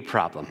real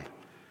problem.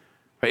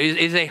 It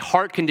is a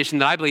heart condition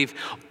that I believe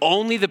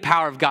only the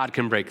power of God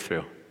can break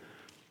through.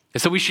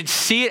 And so we should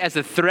see it as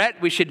a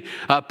threat. We should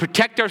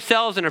protect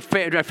ourselves and our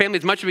family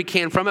as much as we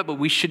can from it, but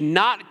we should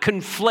not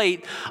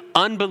conflate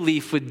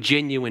unbelief with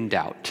genuine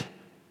doubt.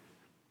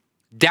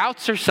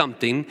 Doubts are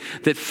something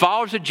that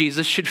followers of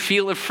Jesus should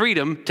feel a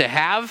freedom to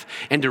have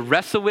and to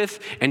wrestle with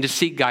and to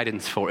seek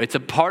guidance for. It's a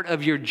part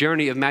of your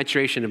journey of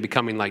maturation and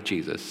becoming like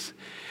Jesus.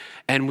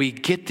 And we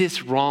get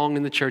this wrong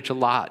in the church a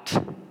lot.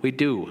 We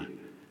do.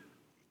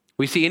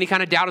 We see any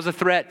kind of doubt as a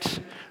threat,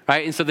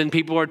 right? And so then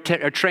people are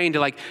trained to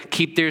like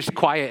keep theirs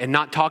quiet and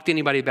not talk to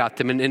anybody about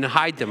them and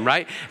hide them,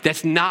 right?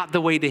 That's not the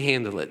way to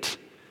handle it.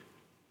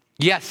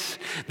 Yes,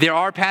 there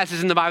are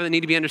passages in the Bible that need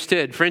to be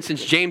understood. For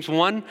instance, James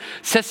 1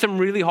 says some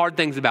really hard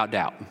things about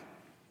doubt.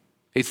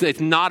 It's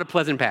not a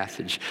pleasant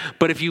passage.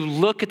 But if you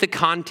look at the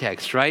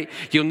context, right,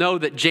 you'll know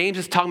that James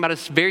is talking about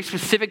a very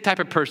specific type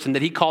of person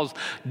that he calls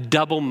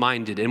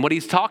double-minded. And what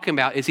he's talking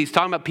about is he's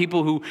talking about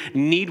people who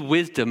need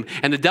wisdom.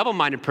 And the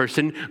double-minded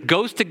person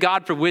goes to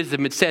God for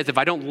wisdom. It says, if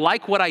I don't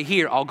like what I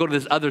hear, I'll go to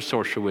this other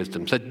source for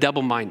wisdom. So it's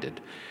double-minded.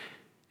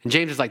 And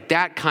James is like,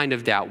 that kind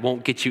of doubt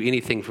won't get you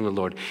anything from the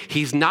Lord.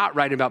 He's not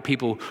writing about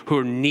people who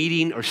are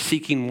needing or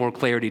seeking more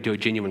clarity to a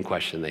genuine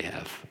question they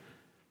have.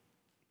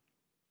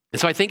 And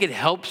so I think it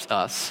helps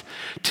us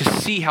to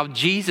see how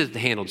Jesus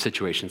handled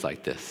situations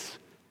like this.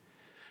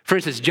 For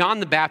instance, John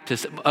the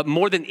Baptist,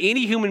 more than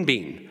any human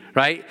being,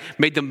 right,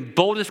 made the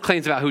boldest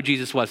claims about who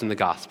Jesus was in the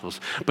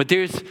Gospels. But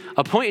there's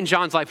a point in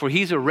John's life where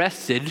he's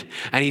arrested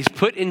and he's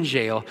put in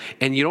jail.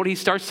 And you know what he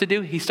starts to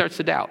do? He starts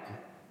to doubt.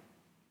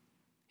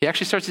 He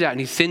actually starts it out and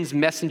he sends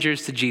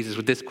messengers to Jesus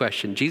with this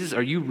question: Jesus,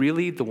 are you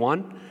really the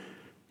one?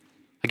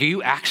 Like, are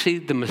you actually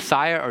the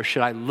Messiah, or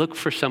should I look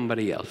for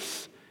somebody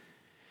else?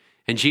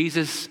 And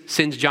Jesus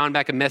sends John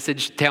back a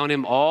message telling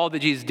him all that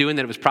Jesus is doing,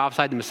 that it was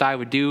prophesied the Messiah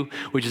would do,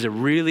 which is a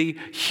really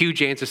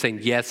huge answer saying,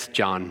 yes,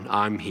 John,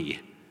 I'm he.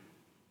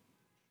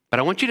 But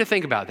I want you to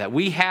think about that.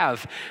 We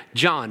have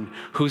John,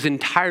 whose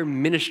entire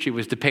ministry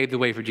was to pave the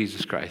way for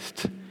Jesus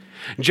Christ.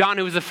 John,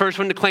 who was the first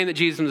one to claim that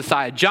Jesus was the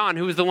Messiah. John,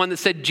 who was the one that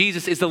said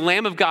Jesus is the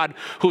Lamb of God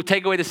who will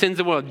take away the sins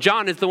of the world.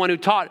 John is the one who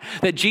taught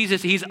that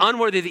Jesus, he's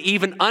unworthy to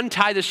even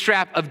untie the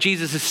strap of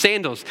Jesus'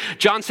 sandals.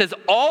 John says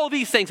all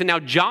these things, and now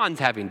John's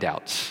having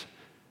doubts.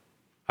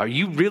 Are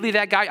you really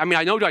that guy? I mean,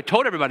 I know I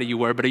told everybody you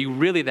were, but are you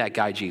really that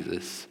guy,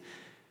 Jesus?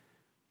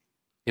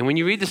 And when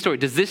you read the story,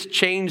 does this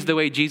change the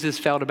way Jesus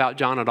felt about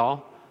John at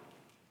all?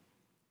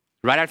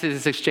 Right after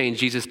this exchange,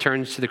 Jesus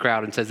turns to the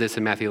crowd and says this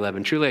in Matthew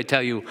 11. Truly, I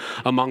tell you,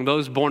 among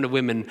those born of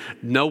women,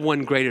 no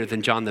one greater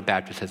than John the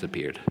Baptist has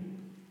appeared.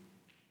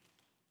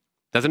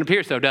 Doesn't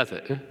appear so, does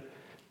it?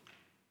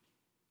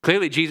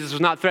 Clearly, Jesus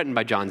was not threatened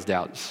by John's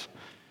doubts.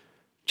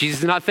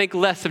 Jesus did not think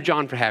less of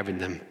John for having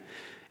them.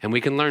 And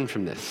we can learn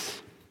from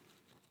this.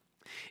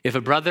 If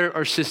a brother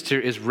or sister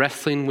is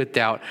wrestling with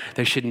doubt,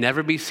 they should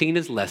never be seen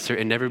as lesser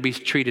and never be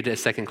treated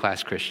as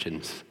second-class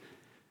Christians.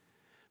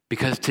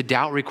 Because to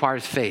doubt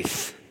requires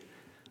faith.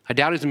 A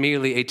doubt is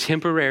merely a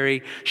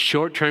temporary,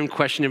 short-term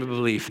question of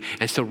belief.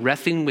 And so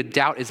wrestling with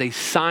doubt is a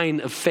sign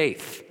of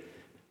faith.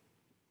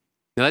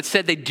 Now, that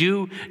said,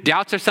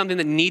 doubts are something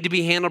that need to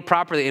be handled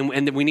properly.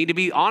 And we need to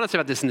be honest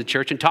about this in the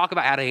church and talk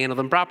about how to handle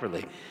them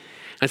properly.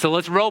 And so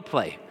let's role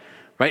play,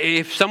 right?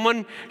 If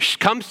someone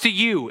comes to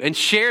you and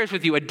shares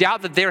with you a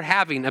doubt that they're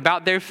having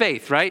about their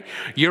faith, right?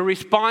 Your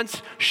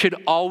response should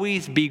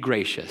always be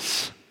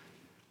gracious.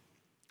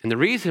 And the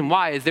reason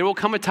why is there will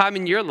come a time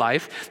in your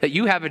life that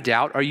you have a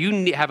doubt or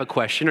you have a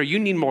question or you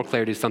need more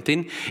clarity to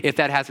something if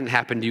that hasn't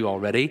happened to you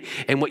already.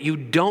 And what you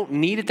don't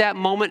need at that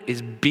moment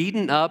is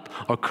beaten up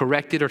or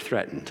corrected or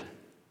threatened.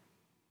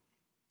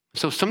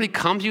 So if somebody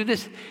comes to you with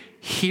this,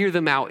 hear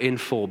them out in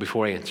full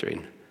before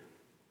answering.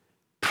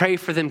 Pray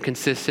for them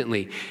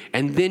consistently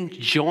and then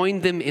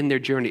join them in their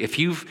journey. If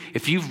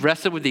you've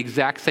wrestled with the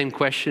exact same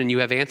question and you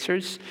have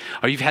answers,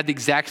 or you've had the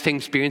exact same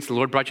experience, the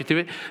Lord brought you through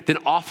it, then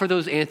offer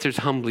those answers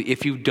humbly.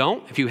 If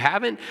you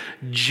haven't,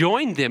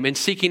 join them in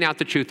seeking out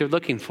the truth they're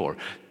looking for.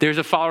 There's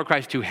a follower of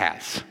Christ who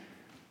has,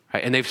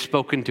 right? And they've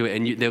spoken to it,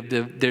 and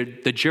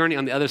the journey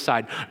on the other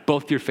side,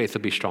 both your faith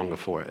will be stronger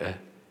for it.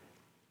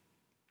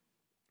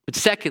 But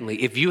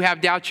secondly, if you have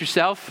doubts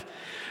yourself,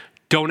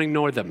 don't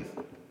ignore them.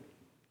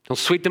 Don't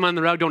sweep them on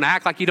the rug. Don't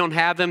act like you don't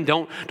have them.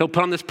 Don't put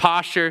on this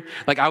posture.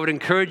 Like, I would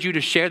encourage you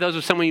to share those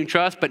with someone you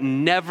trust, but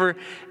never,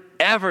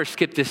 ever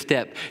skip this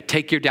step.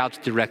 Take your doubts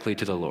directly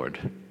to the Lord.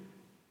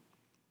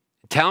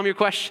 Tell him your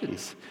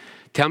questions.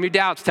 Tell him your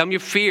doubts. Tell him your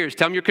fears.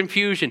 Tell him your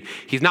confusion.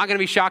 He's not going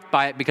to be shocked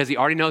by it because he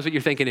already knows what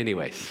you're thinking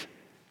anyways.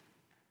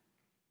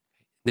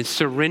 Then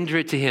surrender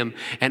it to him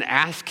and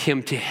ask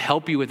him to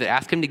help you with it.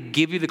 Ask him to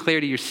give you the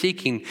clarity you're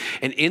seeking.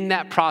 And in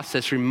that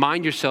process,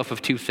 remind yourself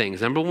of two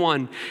things. Number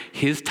one,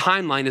 his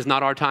timeline is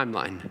not our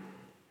timeline.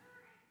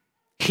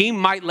 He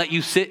might let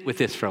you sit with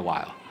this for a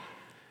while.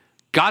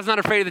 God's not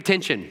afraid of the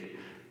tension,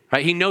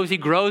 right? He knows he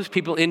grows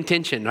people in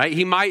tension, right?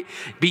 He might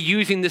be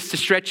using this to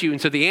stretch you.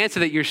 And so the answer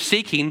that you're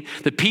seeking,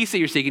 the peace that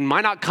you're seeking,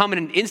 might not come in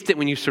an instant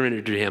when you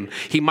surrender to him.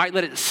 He might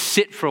let it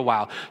sit for a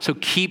while. So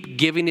keep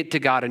giving it to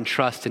God and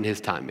trust in his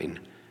timing.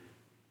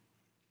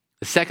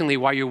 Secondly,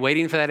 while you're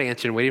waiting for that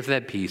answer and waiting for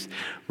that peace,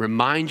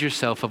 remind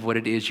yourself of what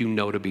it is you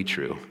know to be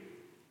true.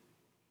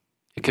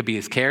 It could be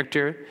his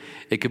character.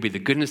 It could be the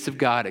goodness of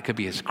God. It could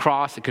be his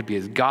cross. It could be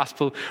his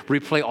gospel.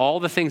 Replay all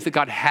the things that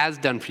God has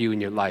done for you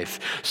in your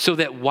life so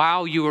that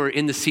while you are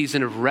in the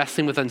season of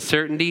wrestling with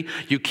uncertainty,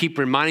 you keep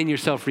reminding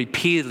yourself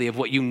repeatedly of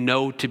what you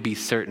know to be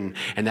certain,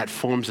 and that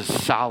forms a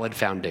solid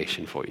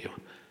foundation for you.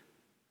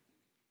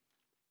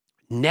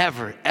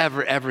 Never,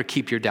 ever, ever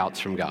keep your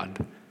doubts from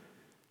God.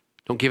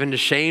 Don't give in to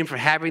shame for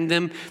having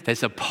them.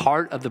 That's a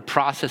part of the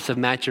process of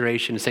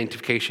maturation and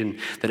sanctification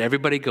that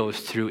everybody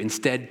goes through.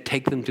 Instead,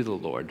 take them to the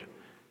Lord.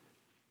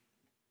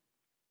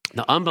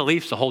 Now,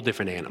 unbelief's a whole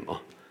different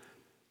animal.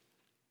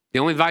 The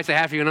only advice I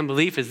have for you on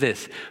unbelief is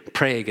this: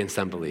 pray against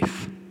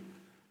unbelief.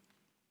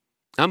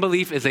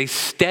 Unbelief is a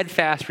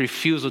steadfast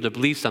refusal to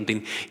believe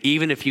something,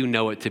 even if you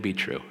know it to be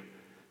true.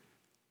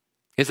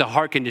 It's a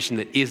heart condition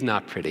that is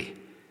not pretty.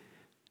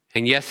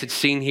 And yes, it's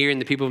seen here in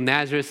the people of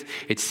Nazareth,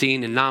 it's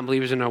seen in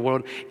non-believers in our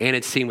world, and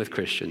it's seen with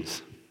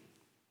Christians.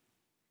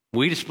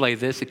 We display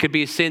this. It could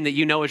be a sin that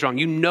you know is wrong.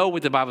 You know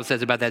what the Bible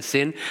says about that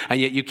sin, and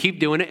yet you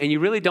keep doing it, and you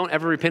really don't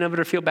ever repent of it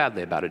or feel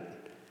badly about it.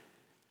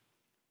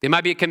 There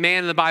might be a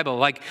command in the Bible,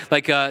 like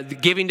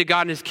giving to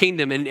God in his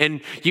kingdom,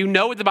 and you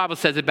know what the Bible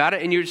says about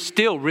it, and you're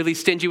still really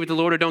stingy with the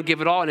Lord or don't give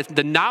it all, and it's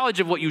the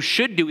knowledge of what you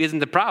should do isn't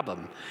the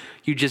problem.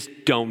 You just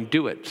don't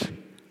do it.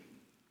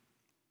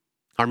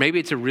 Or maybe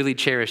it's a really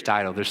cherished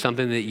idol. There's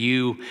something that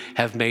you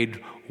have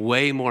made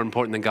way more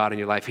important than God in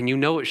your life, and you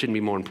know it shouldn't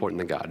be more important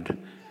than God.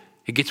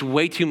 It gets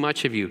way too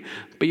much of you,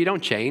 but you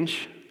don't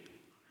change,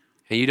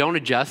 and you don't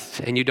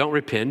adjust, and you don't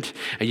repent,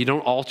 and you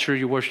don't alter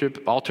your worship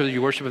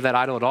of that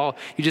idol at all.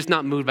 You're just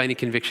not moved by any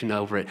conviction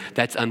over it.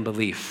 That's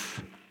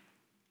unbelief.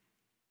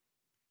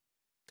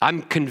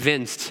 I'm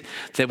convinced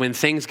that when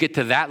things get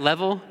to that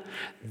level,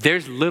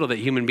 there's little that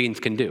human beings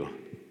can do.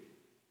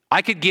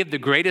 I could give the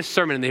greatest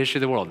sermon in the history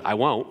of the world. I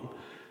won't.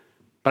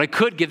 But I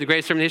could give the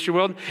greatest sermon in the history of the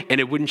world, and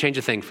it wouldn't change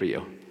a thing for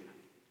you.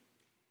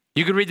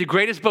 You could read the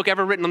greatest book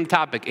ever written on the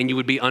topic, and you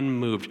would be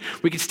unmoved.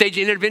 We could stage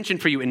an intervention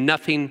for you, and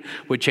nothing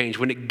would change.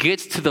 When it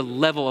gets to the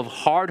level of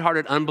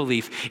hard-hearted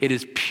unbelief, it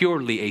is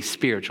purely a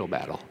spiritual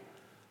battle.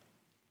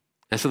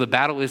 And so the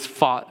battle is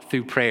fought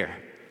through prayer.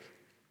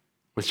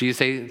 When Jesus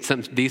say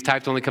these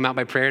types only come out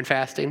by prayer and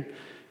fasting,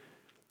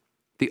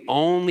 the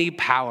only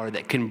power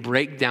that can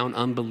break down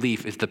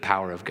unbelief is the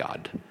power of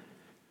God.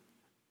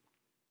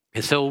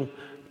 And so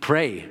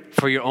pray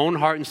for your own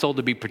heart and soul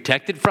to be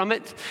protected from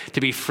it,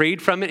 to be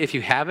freed from it if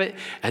you have it,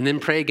 and then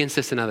pray against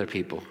this in other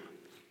people.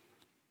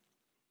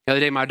 The other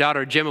day, my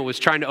daughter Gemma was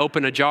trying to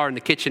open a jar in the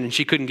kitchen, and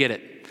she couldn't get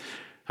it.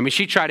 I mean,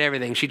 she tried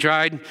everything. She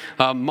tried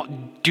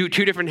two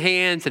different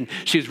hands, and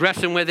she was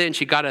wrestling with it, and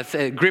she got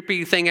a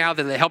grippy thing out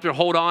that helped her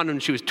hold on,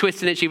 and she was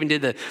twisting it. She even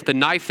did the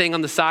knife thing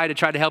on the side to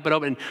try to help it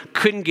open, and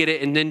couldn't get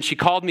it. And then she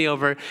called me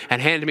over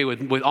and handed me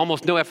with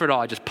almost no effort at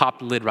all. I just popped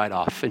the lid right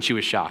off, and she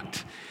was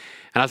shocked.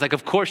 And I was like,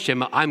 of course,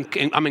 Jim,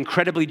 I'm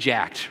incredibly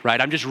jacked, right?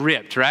 I'm just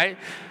ripped, right?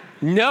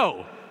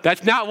 No,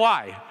 that's not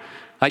why.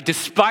 Like,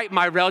 despite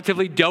my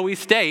relatively doughy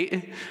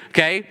state,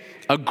 okay,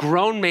 a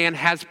grown man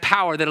has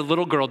power that a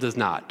little girl does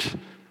not.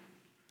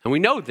 And we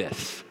know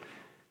this.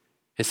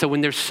 And so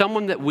when there's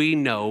someone that we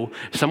know,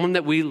 someone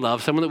that we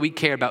love, someone that we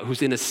care about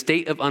who's in a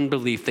state of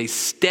unbelief, they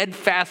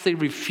steadfastly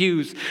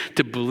refuse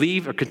to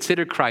believe or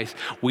consider Christ,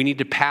 we need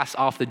to pass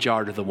off the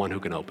jar to the one who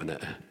can open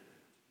it.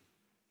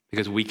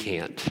 because we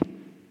can't.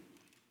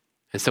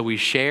 And so we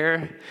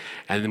share,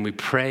 and then we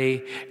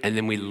pray, and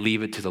then we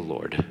leave it to the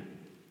Lord.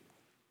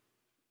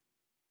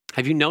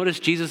 Have you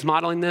noticed Jesus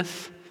modeling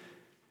this?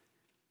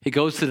 He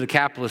goes to the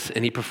Decapolis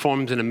and he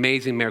performs an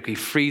amazing miracle. He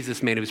frees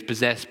this man who was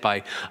possessed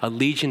by a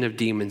legion of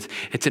demons.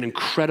 It's an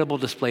incredible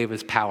display of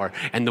his power.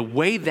 And the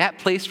way that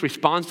place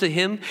responds to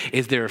him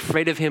is they're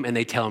afraid of him and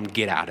they tell him,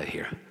 get out of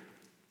here.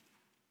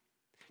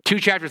 2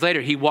 chapters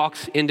later, he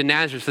walks into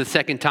Nazareth the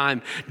second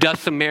time, does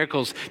some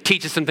miracles,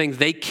 teaches some things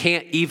they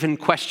can't even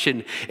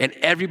question. And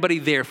everybody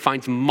there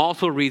finds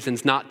multiple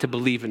reasons not to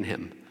believe in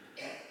him.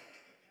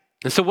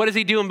 And so what does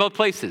he do in both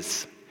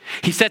places?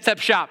 He sets up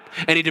shop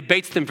and he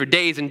debates them for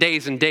days and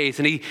days and days.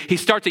 And he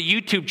starts a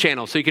YouTube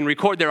channel so he can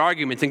record their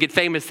arguments and get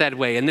famous that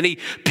way. And then he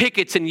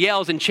pickets and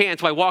yells and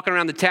chants while walking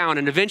around the town.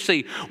 And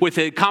eventually, with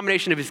a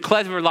combination of his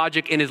clever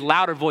logic and his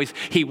louder voice,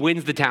 he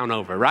wins the town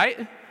over,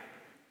 right?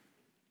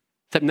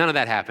 Except none of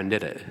that happened,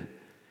 did it?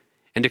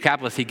 In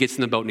Decapolis, he gets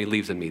in the boat and he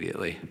leaves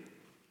immediately.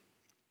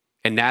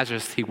 In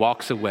Nazareth, he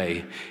walks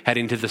away,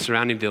 heading to the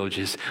surrounding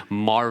villages,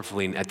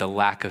 marveling at the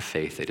lack of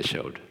faith they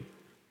showed.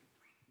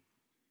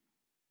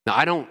 Now,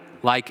 I don't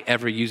like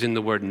ever using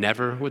the word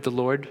never with the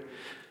Lord,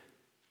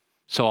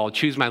 so I'll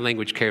choose my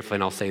language carefully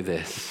and I'll say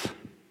this.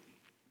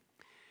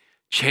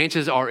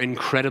 Chances are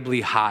incredibly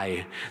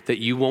high that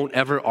you won't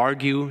ever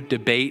argue,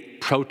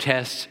 debate,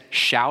 protest,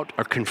 shout,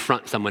 or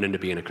confront someone into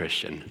being a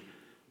Christian.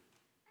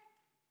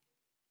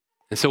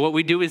 And so what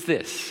we do is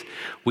this.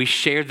 We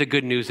share the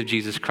good news of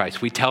Jesus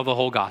Christ. We tell the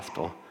whole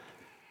gospel.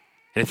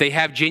 And if they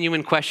have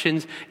genuine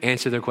questions,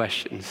 answer their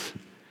questions.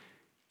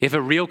 If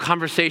a real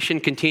conversation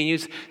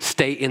continues,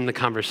 stay in the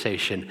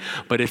conversation.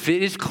 But if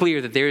it is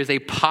clear that there is a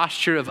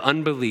posture of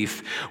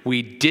unbelief,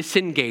 we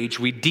disengage,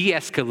 we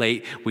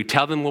de-escalate, we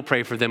tell them we'll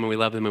pray for them and we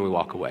love them and we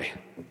walk away.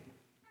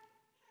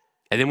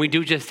 And then we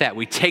do just that.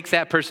 We take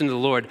that person to the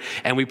Lord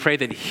and we pray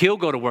that he'll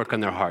go to work on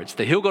their hearts,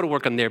 that he'll go to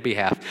work on their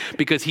behalf,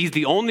 because he's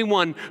the only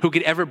one who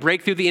could ever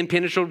break through the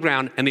impenetrable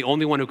ground and the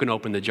only one who can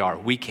open the jar.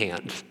 We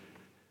can't.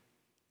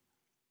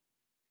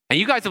 And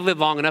you guys have lived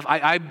long enough.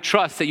 I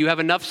trust that you have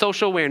enough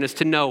social awareness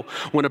to know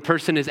when a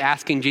person is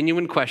asking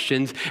genuine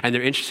questions and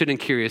they're interested and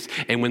curious,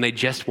 and when they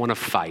just want to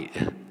fight.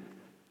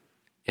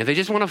 If they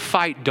just want to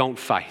fight, don't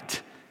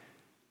fight.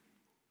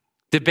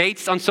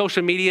 Debates on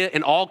social media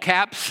in all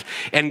caps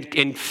and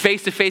in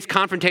face-to-face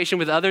confrontation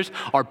with others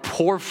are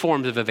poor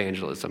forms of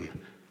evangelism.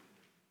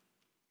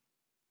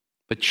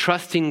 But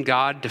trusting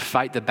God to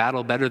fight the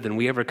battle better than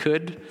we ever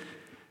could,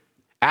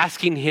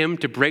 asking him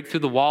to break through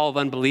the wall of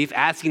unbelief,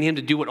 asking him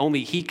to do what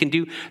only he can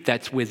do,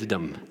 that's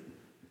wisdom.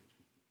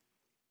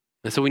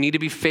 And so we need to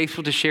be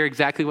faithful to share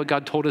exactly what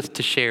God told us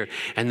to share.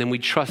 And then we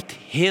trust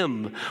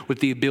him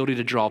with the ability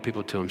to draw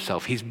people to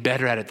himself. He's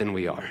better at it than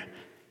we are.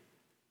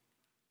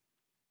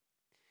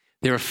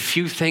 There are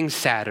few things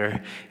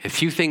sadder, and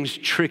few things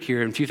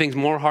trickier, and few things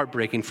more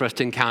heartbreaking for us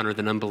to encounter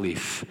than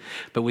unbelief.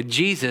 But with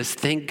Jesus,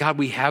 thank God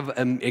we have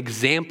an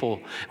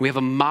example, we have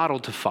a model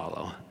to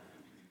follow.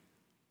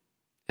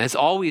 As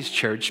always,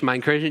 church, my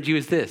encouragement to you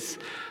is this.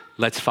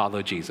 Let's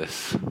follow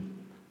Jesus.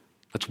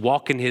 Let's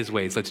walk in his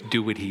ways. Let's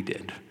do what he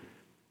did.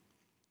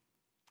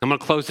 I'm going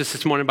to close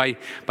this morning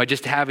by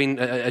just having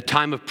a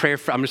time of prayer.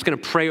 I'm just going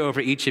to pray over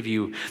each of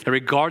you that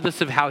regardless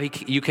of how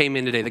you came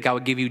in today, that God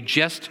would give you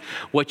just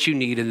what you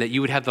need and that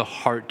you would have the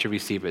heart to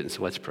receive it. And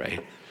so let's pray.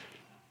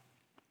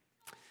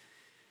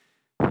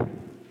 Father,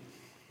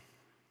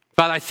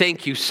 I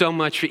thank you so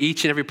much for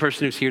each and every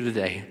person who's here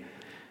today.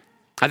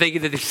 I thank you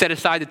that they set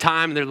aside the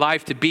time in their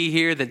life to be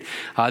here, that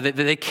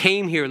they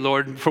came here,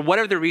 Lord, for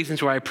whatever the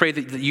reasons were. I pray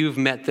that you've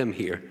met them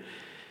here.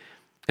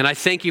 And I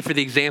thank you for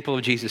the example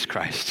of Jesus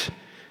Christ.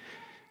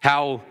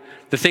 How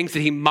the things that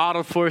he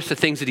modeled for us, the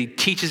things that he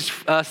teaches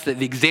us,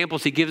 the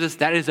examples he gives us,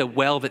 that is a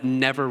well that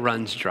never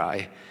runs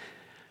dry.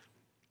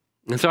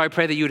 And so I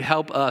pray that you would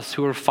help us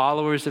who are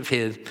followers of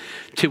his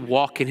to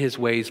walk in his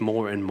ways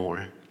more and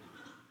more.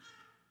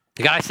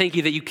 God, I thank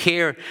you that you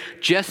care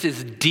just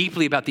as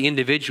deeply about the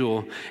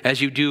individual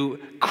as you do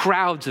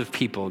crowds of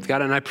people.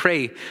 God, and I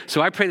pray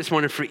this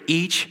morning for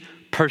each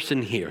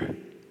person here.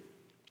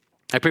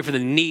 I pray for the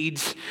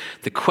needs,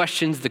 the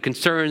questions, the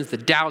concerns, the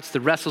doubts, the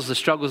wrestles, the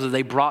struggles that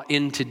they brought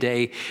in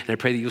today. And I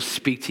pray that you'll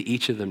speak to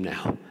each of them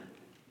now.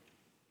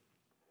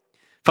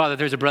 Father,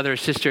 there's a brother or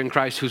sister in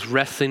Christ who's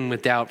wrestling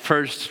with doubt.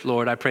 First,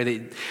 Lord, I pray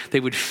that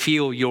they would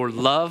feel your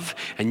love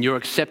and your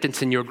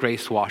acceptance and your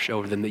grace wash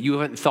over them, that you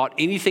haven't thought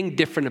anything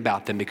different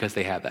about them because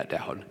they have that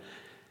doubt.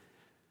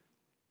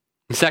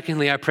 And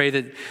secondly, I pray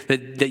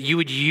that you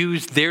would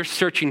use their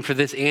searching for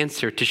this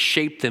answer to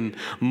shape them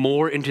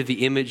more into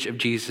the image of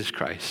Jesus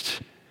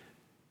Christ.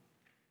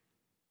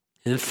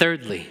 And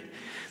thirdly,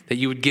 that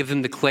you would give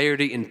them the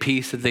clarity and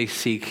peace that they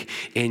seek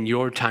in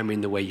your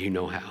timing the way you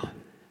know how.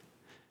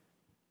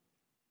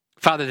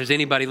 Father, if there's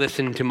anybody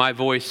listening to my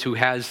voice who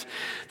has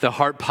the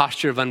heart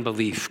posture of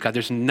unbelief, God,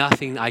 there's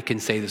nothing I can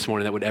say this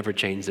morning that would ever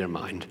change their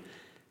mind.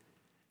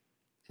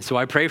 So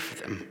I pray for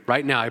them.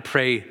 Right now, I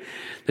pray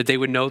that they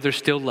would know they're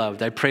still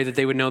loved. I pray that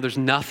they would know there's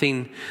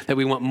nothing that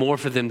we want more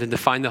for them than to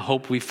find the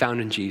hope we found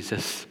in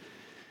Jesus.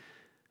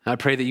 I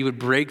pray that you would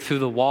break through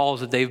the walls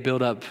that they've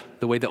built up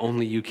the way that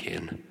only you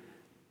can.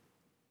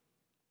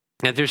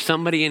 And if there's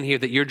somebody in here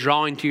that you're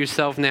drawing to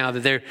yourself now,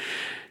 that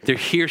they're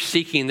here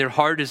seeking, their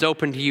heart is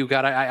open to you,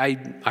 God,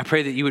 I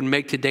pray that you would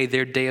make today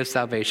their day of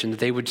salvation, that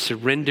they would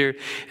surrender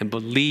and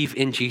believe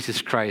in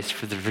Jesus Christ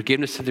for the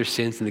forgiveness of their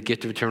sins and the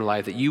gift of eternal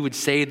life, that you would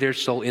save their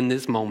soul in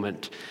this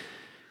moment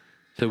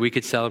so we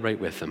could celebrate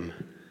with them.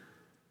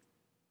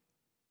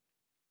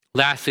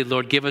 Lastly,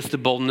 Lord, give us the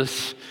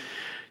boldness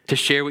to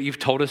share what you've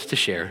told us to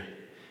share.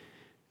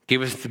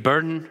 Give us the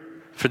burden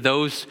for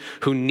those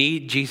who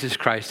need Jesus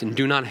Christ and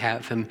do not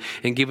have him,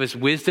 and give us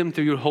wisdom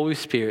through your Holy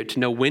Spirit to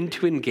know when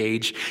to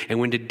engage and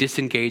when to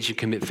disengage and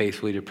commit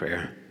faithfully to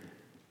prayer.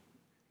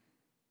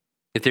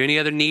 If there are any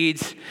other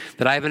needs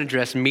that I haven't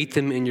addressed, meet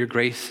them in your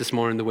grace this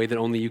morning the way that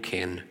only you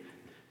can.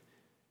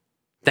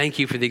 Thank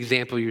you for the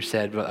example you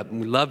said.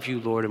 We love you,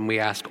 Lord, and we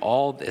ask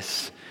all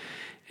this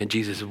in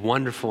Jesus'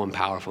 wonderful and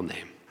powerful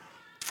name.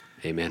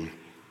 Amen.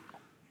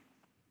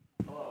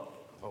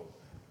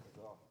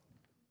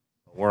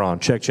 We're on.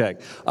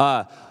 Check.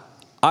 I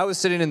was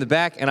sitting in the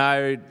back, and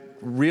I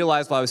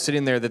realized while I was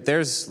sitting there that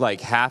there's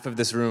like half of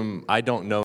this room I don't know